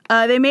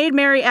 They made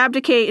Mary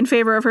abdicate in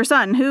favor of her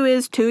son, who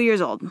is 2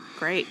 years old.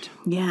 Great.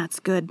 Yeah, it's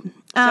good.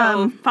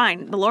 So,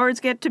 fine. The lords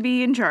get to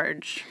be in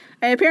charge.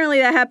 And apparently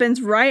that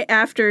happens right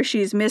after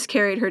she's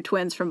miscarried her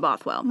twins from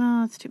Bothwell.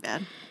 Oh, that's too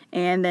bad.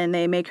 And then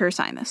they make her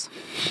sign this.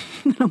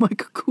 And I'm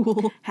like,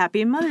 cool.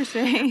 Happy Mother's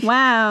Day.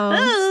 Wow.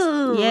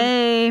 Ooh.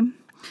 Yay.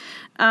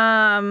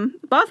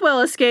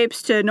 Bothwell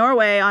escapes to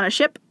Norway on a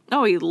ship.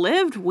 Oh, he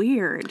lived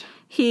weird.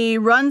 He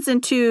runs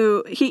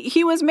into...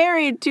 He was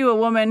married to a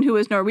woman who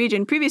was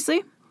Norwegian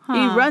previously.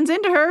 He runs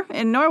into her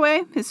in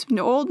Norway, his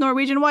old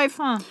Norwegian wife.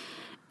 Huh.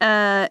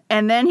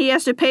 And then he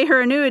has to pay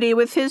her annuity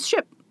with his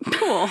ship.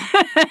 Cool.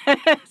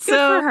 Good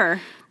for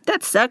her.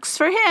 That sucks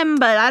for him,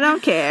 but I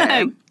don't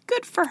care.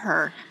 Good for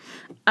her.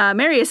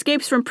 Mary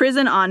escapes from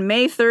prison on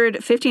May 3rd,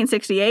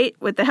 1568,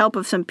 with the help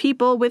of some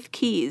people with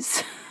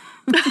keys.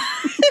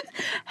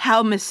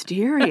 How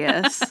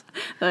mysterious.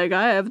 Like,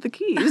 I have the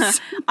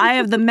keys. I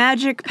have the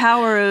magic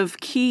power of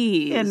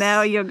keys. And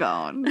now you're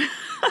gone.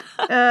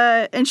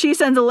 And she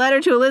sends a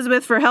letter to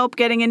Elizabeth for help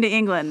getting into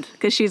England,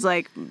 because she's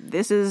like,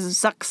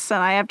 sucks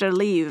and I have to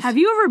leave. Have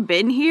you ever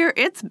been here?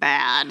 It's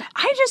bad.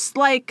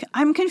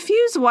 I'm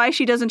confused why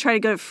she doesn't try to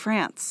go to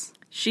France.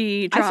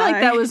 She tried. I feel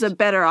like that was a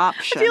better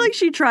option. I feel like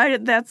she tried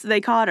it. They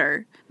caught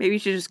her. Maybe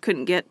she just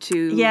couldn't get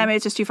to... Yeah, maybe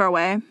it's just too far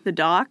away. The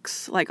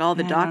docks. Like, all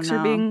the docks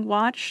are being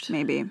watched.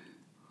 Maybe.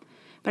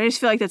 But I just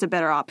feel like that's a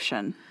better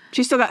option.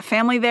 She's still got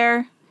family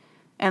there,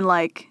 and,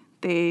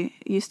 they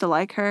used to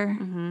like her.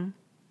 Mm-hmm.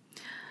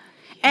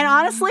 And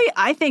honestly,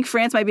 I think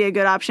France might be a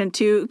good option,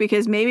 too,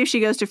 because maybe if she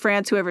goes to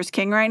France, whoever's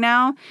king right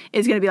now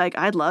is going to be like,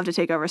 I'd love to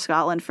take over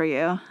Scotland for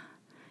you.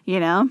 You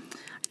know?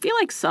 I feel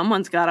like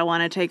someone's got to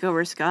want to take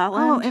over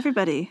Scotland. Oh,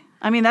 everybody.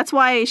 I mean, that's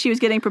why she was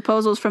getting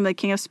proposals from the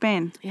King of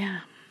Spain. Yeah.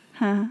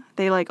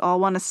 They all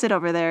want to sit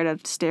over there to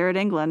stare at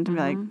England and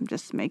be like,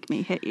 just make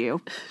me hit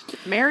you.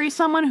 Marry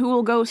someone who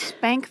will go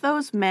spank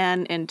those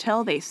men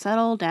until they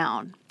settle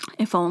down.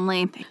 If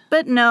only.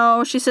 But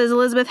no, she says,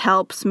 Elizabeth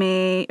helps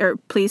me, or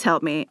please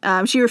help me.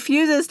 She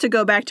refuses to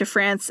go back to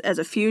France as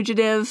a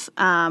fugitive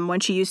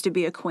when she used to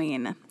be a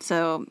queen.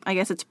 So I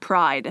guess it's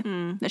pride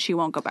that she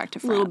won't go back to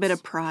France. A little bit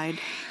of pride.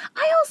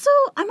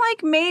 I'm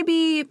like,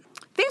 maybe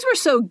things were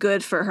so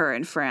good for her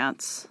in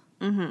France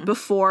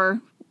before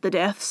the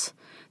deaths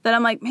that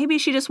I'm like, maybe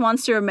she just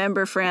wants to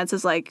remember France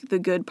as the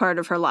good part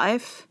of her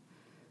life.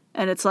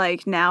 And it's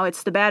now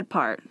it's the bad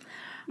part.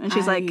 And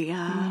she's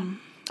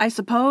I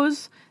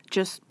suppose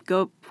just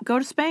go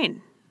to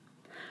Spain.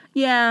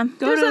 Yeah,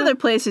 there's other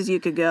places you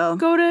could go.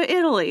 Go to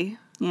Italy.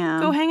 Yeah.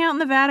 Go hang out in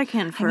the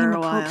Vatican for a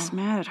while. The Pope's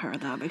mad at her,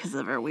 though, because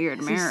of her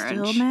weird marriage.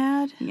 Is he still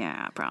mad?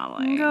 Yeah,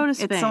 probably. Go to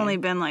Spain. It's only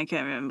been a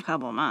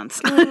couple of months.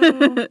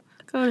 Go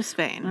to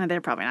Spain. They're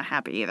probably not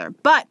happy either.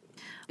 But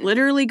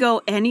literally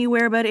go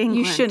anywhere but England.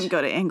 You shouldn't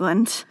go to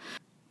England.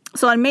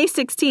 So on May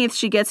 16th,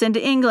 she gets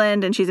into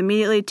England, and she's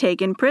immediately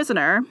taken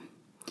prisoner.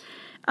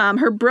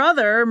 Her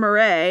brother,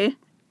 Murray,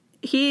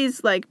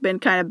 he's been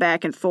kind of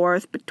back and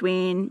forth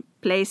between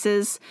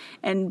places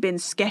and been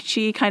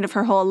sketchy kind of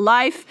her whole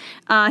life.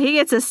 He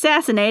gets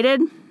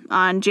assassinated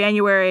on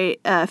January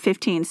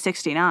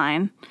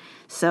 1569.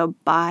 So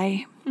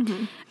bye.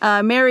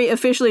 Mm-hmm. Mary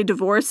officially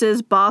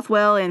divorces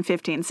Bothwell in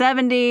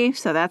 1570,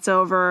 so that's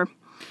over.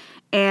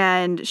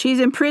 And she's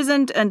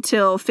imprisoned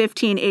until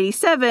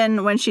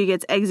 1587 when she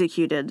gets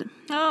executed.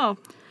 Oh,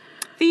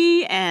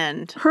 the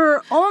end.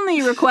 Her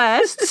only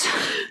requests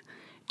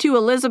to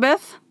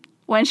Elizabeth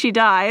when she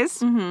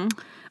dies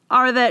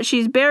are that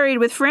she's buried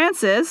with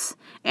Francis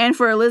and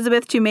for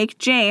Elizabeth to make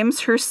James,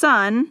 her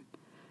son,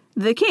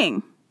 the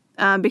king,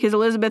 because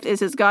Elizabeth is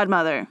his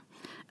godmother.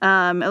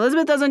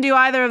 Elizabeth doesn't do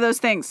either of those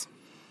things.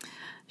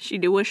 She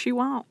do what she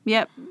want.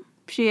 Yep.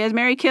 She has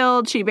Mary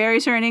killed. She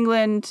buries her in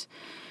England.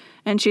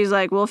 And she's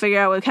like, we'll figure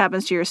out what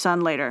happens to your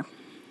son later.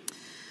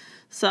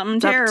 Something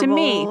It's up terrible. to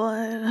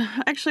me.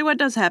 Actually, what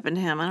does happen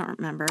to him? I don't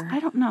remember. I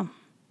don't know.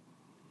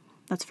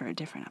 That's for a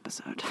different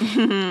episode.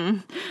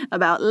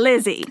 About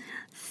Lizzie.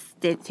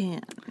 Stay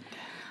tuned.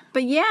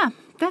 But yeah,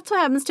 that's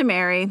what happens to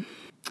Mary.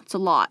 It's a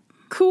lot.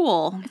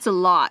 Cool. It's a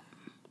lot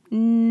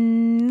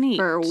Neat.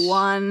 for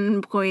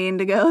one queen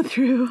to go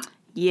through.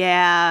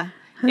 Yeah.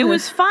 It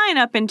was fine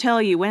up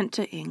until you went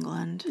to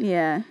England.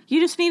 Yeah. You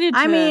just needed to...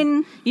 I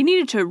mean... You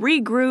needed to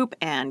regroup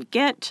and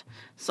get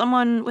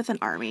someone with an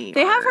army.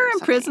 They have or her in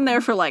something. prison there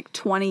for like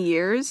 20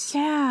 years.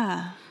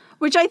 Yeah.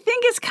 Which I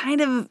think is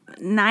kind of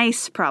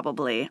nice,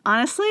 probably.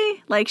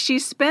 Honestly. Like, she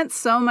spent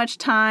so much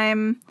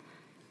time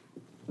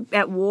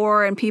at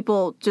war and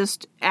people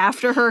just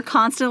after her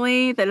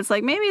constantly that it's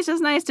like, maybe it's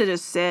just nice to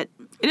just sit.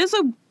 It is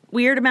a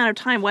weird amount of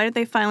time. Why did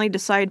they finally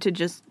decide to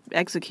just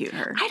execute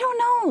her? I don't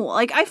know.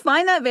 Like, I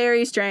find that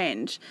very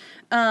strange.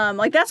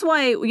 Like, that's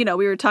why, you know,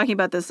 we were talking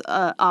about this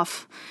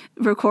off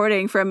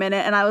recording for a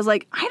minute, and I was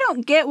like, I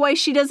don't get why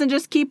she doesn't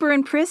just keep her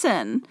in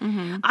prison.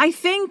 Mm-hmm. I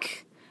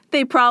think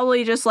they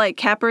probably just, like,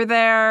 kept her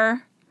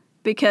there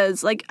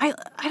because, like, I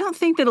don't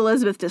think that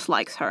Elizabeth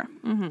dislikes her.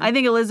 Mm-hmm. I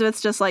think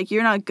Elizabeth's just like,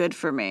 you're not good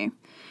for me.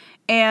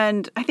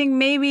 And I think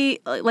maybe,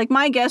 like,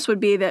 my guess would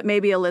be that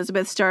maybe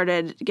Elizabeth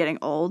started getting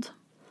old,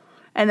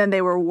 and then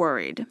they were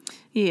worried.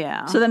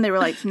 Yeah. So then they were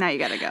like, now you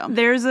gotta go.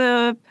 There's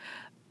a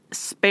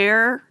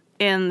spare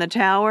in the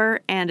tower,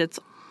 and it's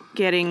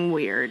getting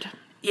weird.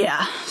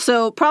 Yeah.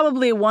 So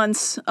probably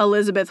once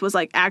Elizabeth was,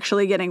 like,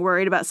 actually getting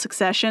worried about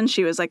succession,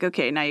 she was like,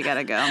 okay, now you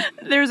gotta go.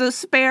 There's a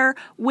spare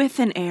with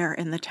an heir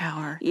in the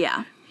tower.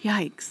 Yeah.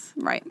 Yikes.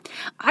 Right.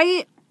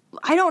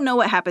 I don't know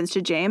what happens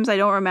to James. I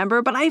don't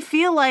remember, but I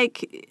feel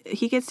like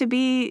he gets to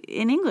be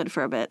in England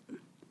for a bit.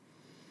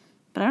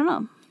 But I don't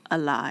know.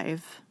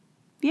 Alive.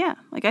 Yeah.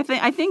 Like,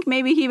 I think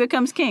maybe he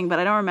becomes king, but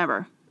I don't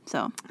remember.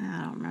 So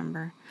I don't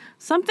remember.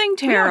 Something we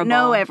terrible. don't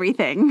know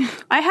everything.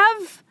 I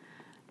have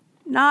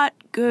not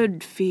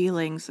good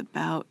feelings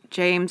about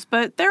James,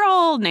 but they're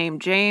all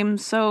named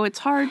James, so it's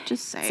hard to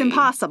say. It's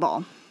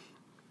impossible.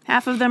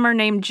 Half of them are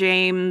named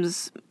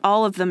James.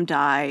 All of them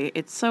die.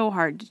 It's so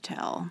hard to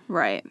tell.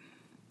 Right.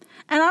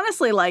 And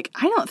honestly, like,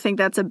 I don't think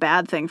that's a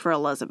bad thing for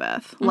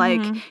Elizabeth. Like,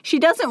 she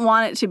doesn't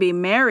want it to be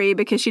Mary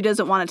because she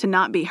doesn't want it to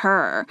not be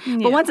her. Yeah.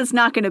 But once it's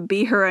not going to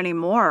be her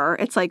anymore,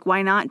 it's like,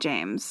 why not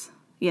James?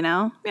 You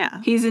know?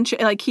 Yeah. He's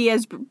like, he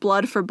has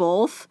blood for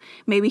both.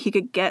 Maybe he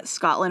could get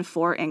Scotland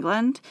for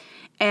England.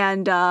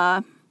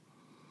 And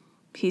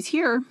he's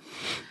here.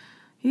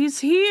 He's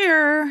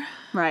here.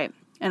 Right.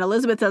 And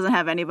Elizabeth doesn't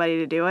have anybody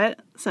to do it.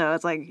 So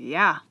it's like,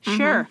 yeah,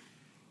 sure.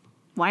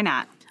 Why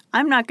not?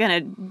 I'm not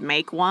going to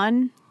make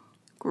one.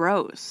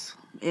 Gross.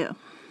 Ew.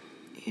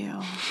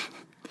 Ew.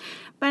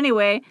 But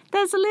anyway,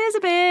 that's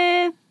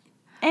Elizabeth.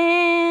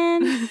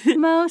 And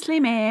mostly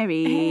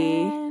Mary.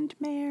 And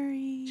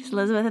Mary. Just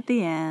Elizabeth at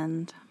the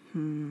end.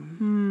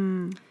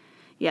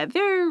 Yeah,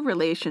 their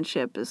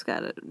relationship has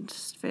got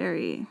it's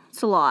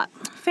a lot.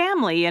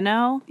 Family, you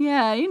know?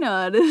 Yeah, you know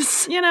how it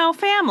is. You know,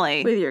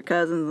 family. With your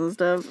cousins and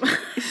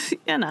stuff.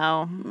 You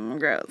know,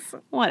 Gross.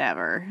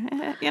 whatever.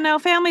 You know,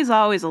 family's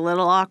always a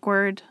little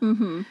awkward.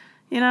 Mm-hmm.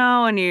 You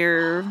know, and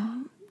you're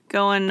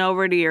going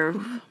over to your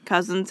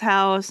cousin's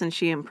house and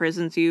she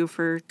imprisons you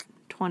for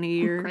 20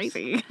 years.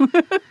 Crazy.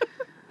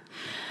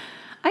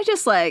 I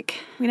just like...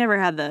 We never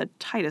had the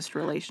tightest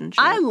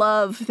relationship. I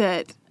love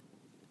that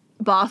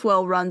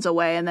Bothwell runs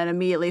away and then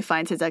immediately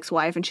finds his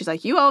ex-wife and she's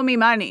like, you owe me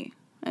money.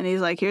 And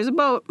he's like, here's a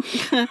boat.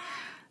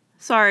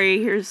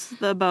 Sorry, here's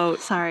the boat.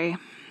 Sorry.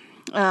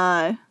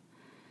 And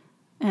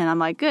I'm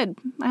like, good.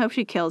 I hope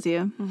she kills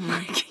you.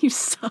 You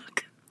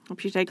suck. Hope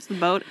she takes the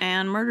boat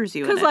and murders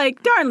you in Because, it.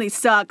 like, Darnley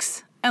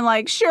sucks. And,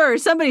 like, sure,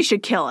 somebody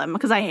should kill him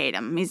because I hate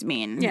him. He's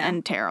mean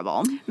and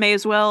terrible. May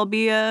as well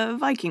be a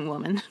Viking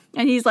woman.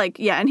 And he's like,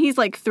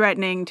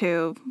 threatening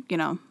to, you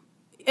know,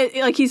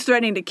 he's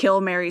threatening to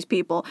kill Mary's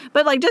people.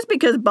 But, like, just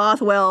because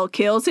Bothwell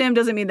kills him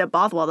doesn't mean that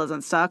Bothwell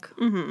doesn't suck,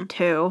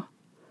 too.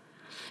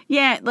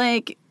 Yeah,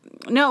 like,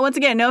 no, once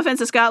again, no offense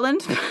to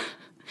Scotland.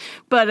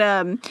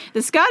 But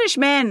the Scottish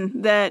men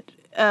that,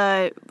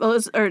 not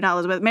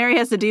Elizabeth, Mary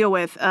has to deal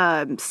with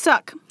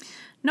suck.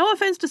 No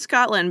offense to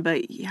Scotland,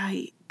 but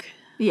yike.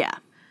 Yeah.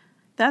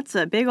 That's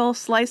a big old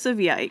slice of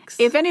yikes.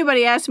 If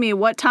anybody asks me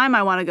what time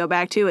I want to go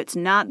back to, it's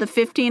not the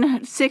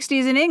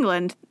 1560s in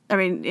England.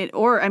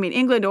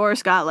 England or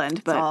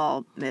Scotland.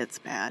 But it's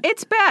bad.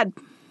 It's bad.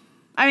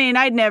 I mean,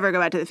 I'd never go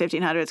back to the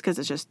 1500s because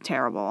it's just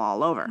terrible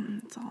all over.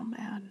 It's all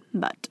bad.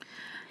 But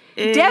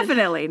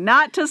definitely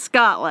not to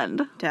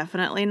Scotland.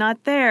 Definitely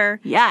not there.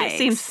 Yikes. It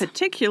seems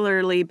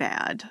particularly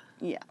bad.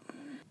 Yeah.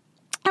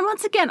 And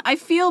once again, I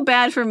feel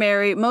bad for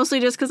Mary,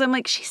 mostly just because I'm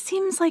like, she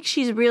seems like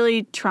she's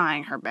really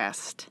trying her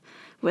best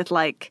with,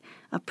 like,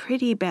 a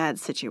pretty bad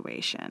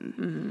situation.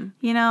 Mm-hmm.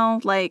 You know,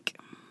 like,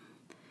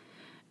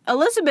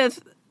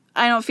 Elizabeth,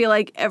 I don't feel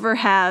like ever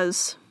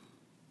has,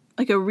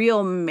 like, a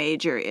real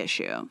major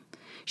issue.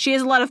 She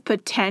has a lot of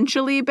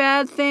potentially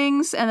bad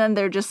things, and then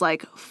they're just,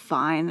 like,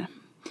 fine.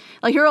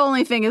 Like, her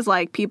only thing is,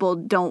 like, people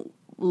don't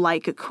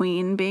like a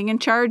queen being in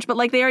charge, but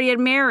like they already had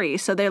Mary,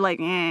 so they're like,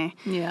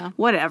 Yeah.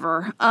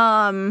 whatever.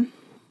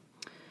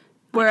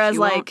 Whereas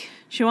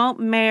she won't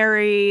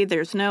marry.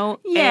 There's no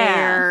Yeah.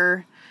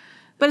 heir.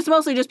 but it's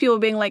mostly just people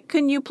being like,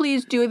 can you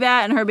please do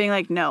that? And her being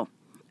like, no.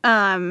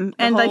 The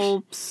And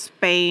whole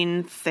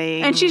Spain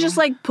thing. and she's just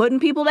like putting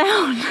people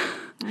down.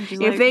 She's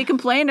If like, they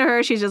complain to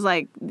her, she's just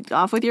like,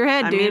 off with your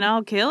head, I dude. mean,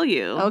 I'll kill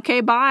you.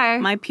 Okay, bye.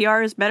 My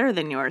PR is better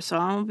than yours, so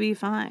I'll be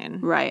fine.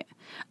 Right.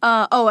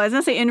 I was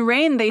going to say, in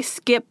Reign, they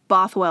skip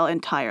Bothwell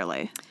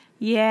entirely.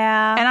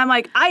 Yeah. And I'm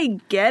like, I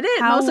get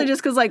it. How- Mostly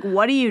just because, like,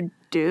 what do you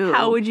do?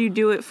 How would you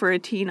do it for a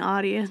teen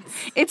audience?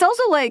 It's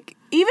also, like,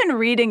 even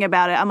reading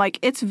about it, I'm like,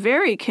 it's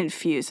very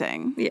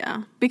confusing.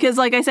 Yeah. Because,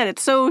 like I said,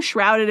 it's so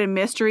shrouded in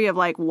mystery of,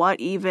 like, what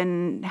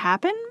even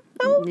happened,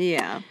 though,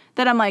 Yeah.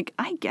 that I'm like,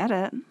 I get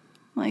it.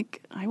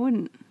 Like,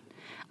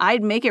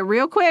 I'd make it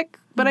real quick,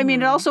 but I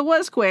mean, it also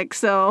was quick,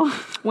 so.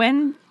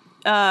 When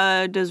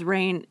does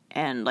Reign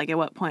end? Like, at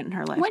what point in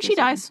her life? When does she it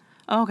dies.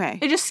 end? Okay.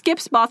 It just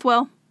skips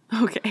Bothwell.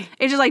 Okay.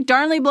 It just, like,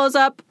 Darnley blows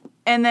up,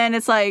 and then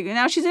it's like,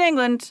 now she's in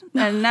England,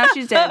 and now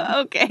she's dead.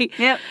 Okay.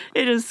 Yep.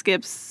 It just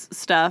skips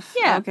stuff.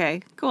 Yeah.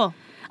 Okay. Cool.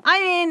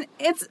 I mean,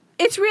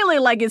 it's really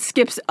like it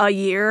skips a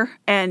year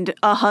and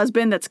a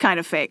husband that's kind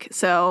of fake,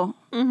 so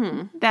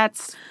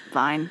that's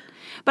fine.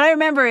 But I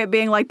remember it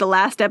being like the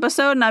last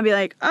episode, and I'd be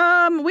like,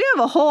 we have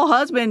a whole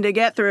husband to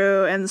get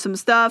through and some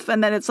stuff,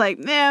 and then it's like,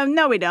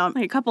 no, we don't.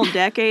 Like a couple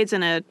decades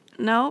and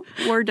no,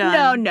 we're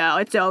done. No,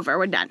 it's over.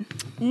 We're done.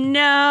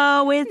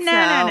 No, it's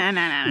No.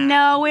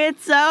 No,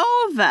 it's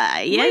over.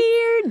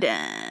 We're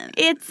done.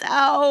 It's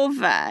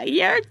over.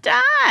 You're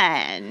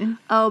done.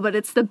 Oh, but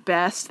it's the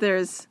best.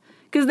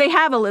 Because they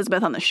have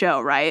Elizabeth on the show,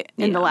 right?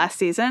 In the last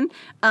season.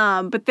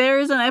 But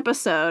there's an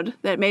episode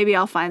that maybe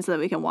I'll find so that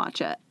we can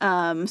watch it.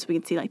 So we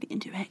can see like the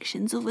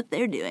interactions of what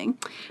they're doing.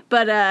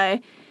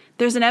 But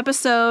there's an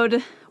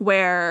episode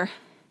where,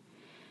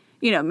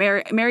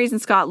 Mary's in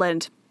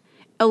Scotland.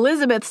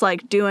 Elizabeth's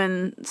like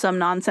doing some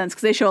nonsense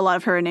because they show a lot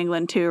of her in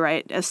England too,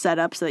 right? As set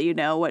up so that you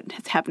know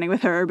what's happening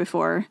with her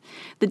before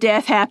the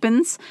death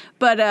happens.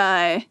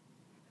 But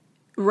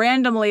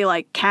randomly,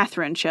 like,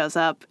 Catherine shows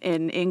up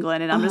in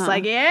England, and I'm just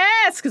like,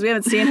 yes, because we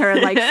haven't seen her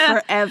in, like,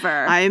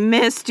 forever. I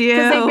missed you.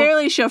 Because they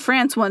barely show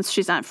France once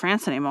she's not in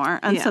France anymore.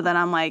 And Yeah. so then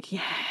I'm like,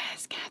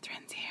 yes,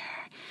 Catherine's here.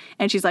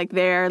 And she's, like,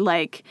 there,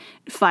 like,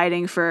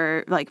 fighting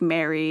for, like,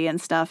 Mary and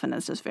stuff, and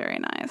it's just very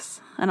nice.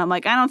 And I'm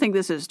like, I don't think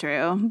this is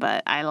true,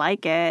 but I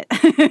like it.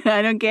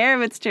 I don't care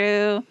if it's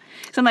true.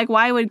 So I'm like,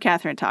 why would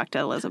Catherine talk to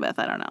Elizabeth?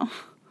 I don't know.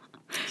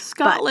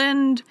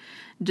 Scotland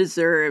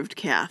deserved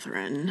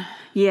Catherine.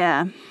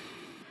 Yeah.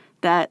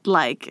 That,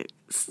 like,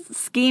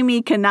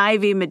 schemy,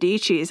 conniving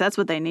Medicis. That's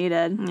what they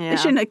needed. Yeah. They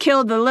shouldn't have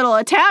killed the little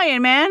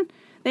Italian, man.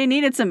 They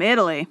needed some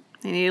Italy.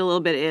 They need a little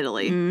bit of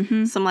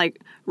Italy. Some,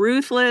 like,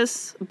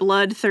 ruthless,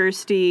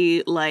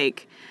 bloodthirsty,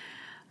 like,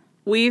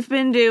 we've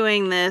been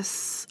doing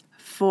this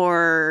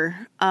for,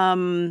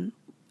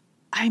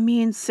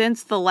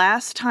 since the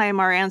last time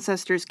our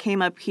ancestors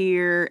came up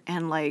here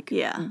and, like,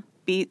 Yeah.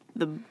 beat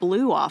the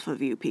blue off of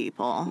you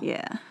people.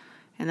 Yeah.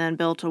 And then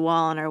built a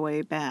wall on our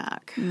way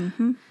back.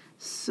 Mm-hmm.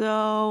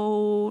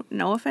 So,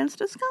 no offense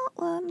to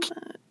Scotland,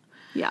 but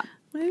Yeah.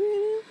 maybe.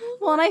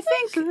 Well, and I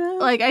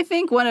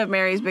think one of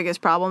Mary's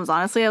biggest problems,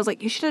 honestly, I was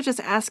like, you should have just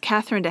asked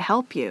Catherine to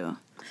help you.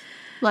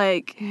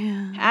 Like,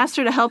 asked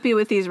her to help you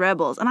with these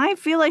rebels. And I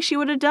feel like she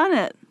would have done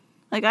it.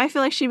 Like, I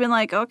feel like she'd been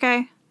like,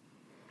 okay.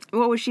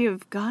 What would she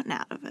have gotten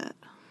out of it?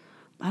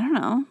 I don't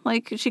know.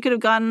 Like, she could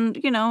have gotten,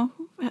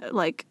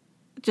 like,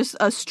 just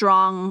a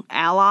strong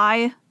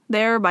ally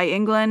there by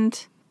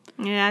England.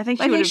 Yeah, I think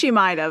I think she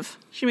might have.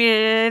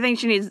 I think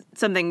she needs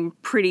something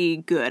pretty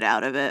good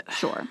out of it.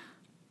 Sure.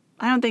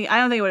 I don't think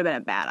it would have been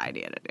a bad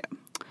idea to do.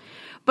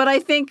 But I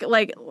think,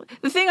 like,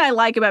 the thing I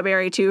like about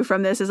Mary, too,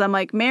 from this is I'm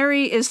like,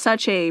 Mary is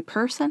such a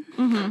person.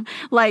 Mm-hmm.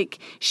 Like,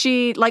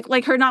 she,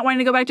 like her not wanting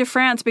to go back to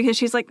France because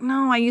she's like,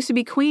 no, I used to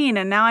be queen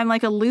and now I'm,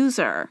 like, a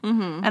loser.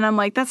 Mm-hmm. And I'm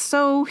like, that's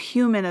so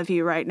human of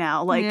you right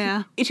now. Like,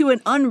 to an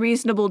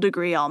unreasonable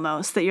degree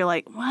almost, that you're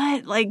like,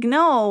 what? Like,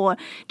 no,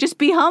 just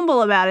be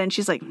humble about it. And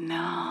she's like,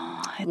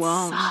 no, it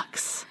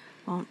sucks.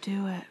 Won't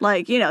do it.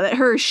 Like, that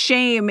her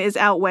shame is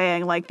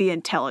outweighing, like, the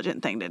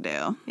intelligent thing to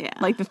do. Yeah.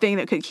 Like, the thing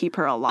that could keep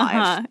her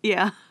alive.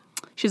 Yeah.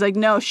 She's like,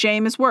 no,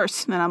 shame is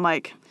worse. And I'm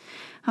like,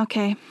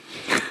 okay.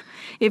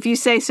 If you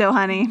say so,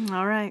 honey.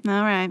 All right.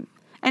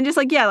 And just,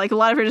 like, yeah, like, a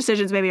lot of her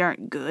decisions maybe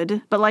aren't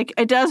good. But, like,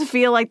 it does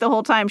feel like the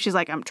whole time she's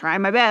like, I'm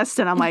trying my best.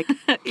 And I'm like,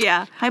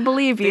 Yeah. I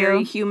believe Very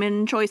you.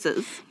 human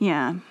choices.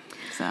 Yeah.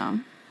 So,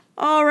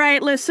 All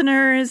right,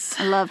 listeners.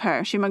 I love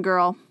her. She's my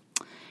girl.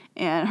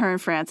 And her and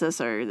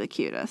Frances are the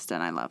cutest,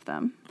 and I love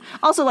them.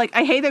 Also, like,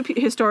 I hate that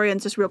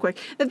historians, just real quick,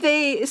 that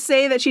they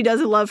say that she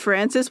doesn't love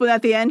Francis, when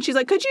at the end she's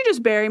like, could you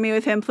just bury me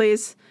with him,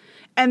 please?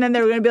 And then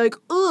they're going to be like,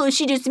 oh,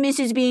 she just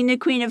misses being the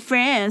Queen of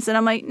France. And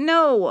I'm like,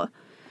 no.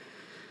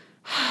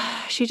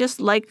 She just,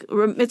 like,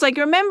 it's like,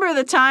 remember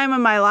the time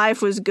when my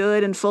life was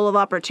good and full of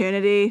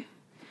opportunity?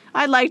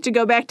 I'd like to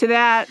go back to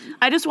that.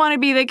 I just want to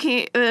be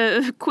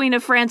the Queen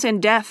of France in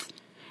death.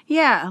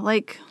 Yeah,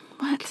 like,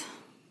 What?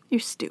 You're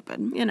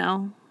stupid. You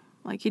know,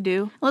 like you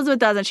do. Elizabeth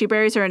doesn't. She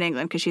buries her in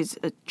England because she's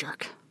a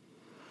jerk.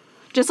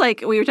 Just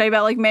like we were talking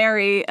about, like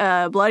Mary,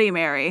 Bloody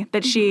Mary,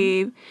 that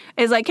she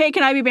is like, hey,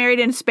 can I be married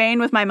in Spain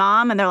with my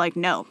mom? And they're like,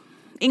 no,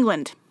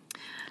 England.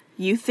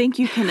 You think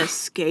you can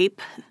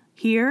escape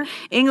here?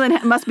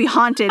 England must be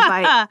haunted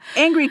by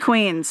angry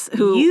queens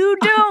who... You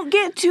don't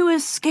get to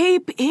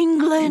escape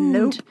England.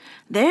 Nope.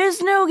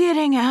 There's no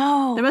getting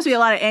out. There must be a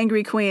lot of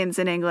angry queens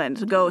in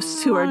England,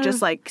 ghosts who are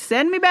just like,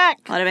 send me back.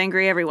 A lot of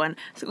angry everyone.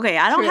 So, okay,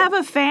 I don't have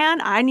a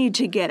fan. I need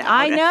to get out.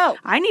 I know.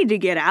 I need to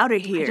get out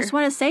of here. I just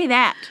want to say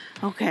that.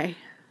 Okay.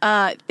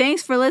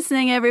 Thanks for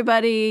listening,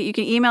 everybody. You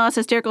can email us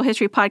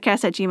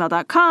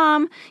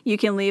hystericalhistorypodcast@gmail.com. You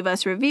can leave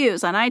us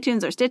reviews on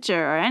iTunes or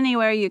Stitcher or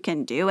anywhere you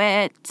can do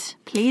it.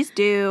 Please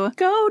do.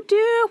 Go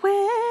do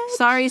it.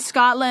 Sorry,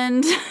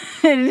 Scotland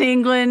and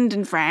England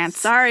and France.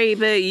 Sorry,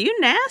 but you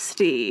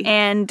nasty.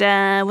 And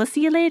we'll see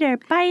you later.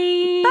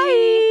 Bye.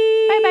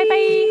 Bye. Bye, bye,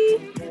 bye.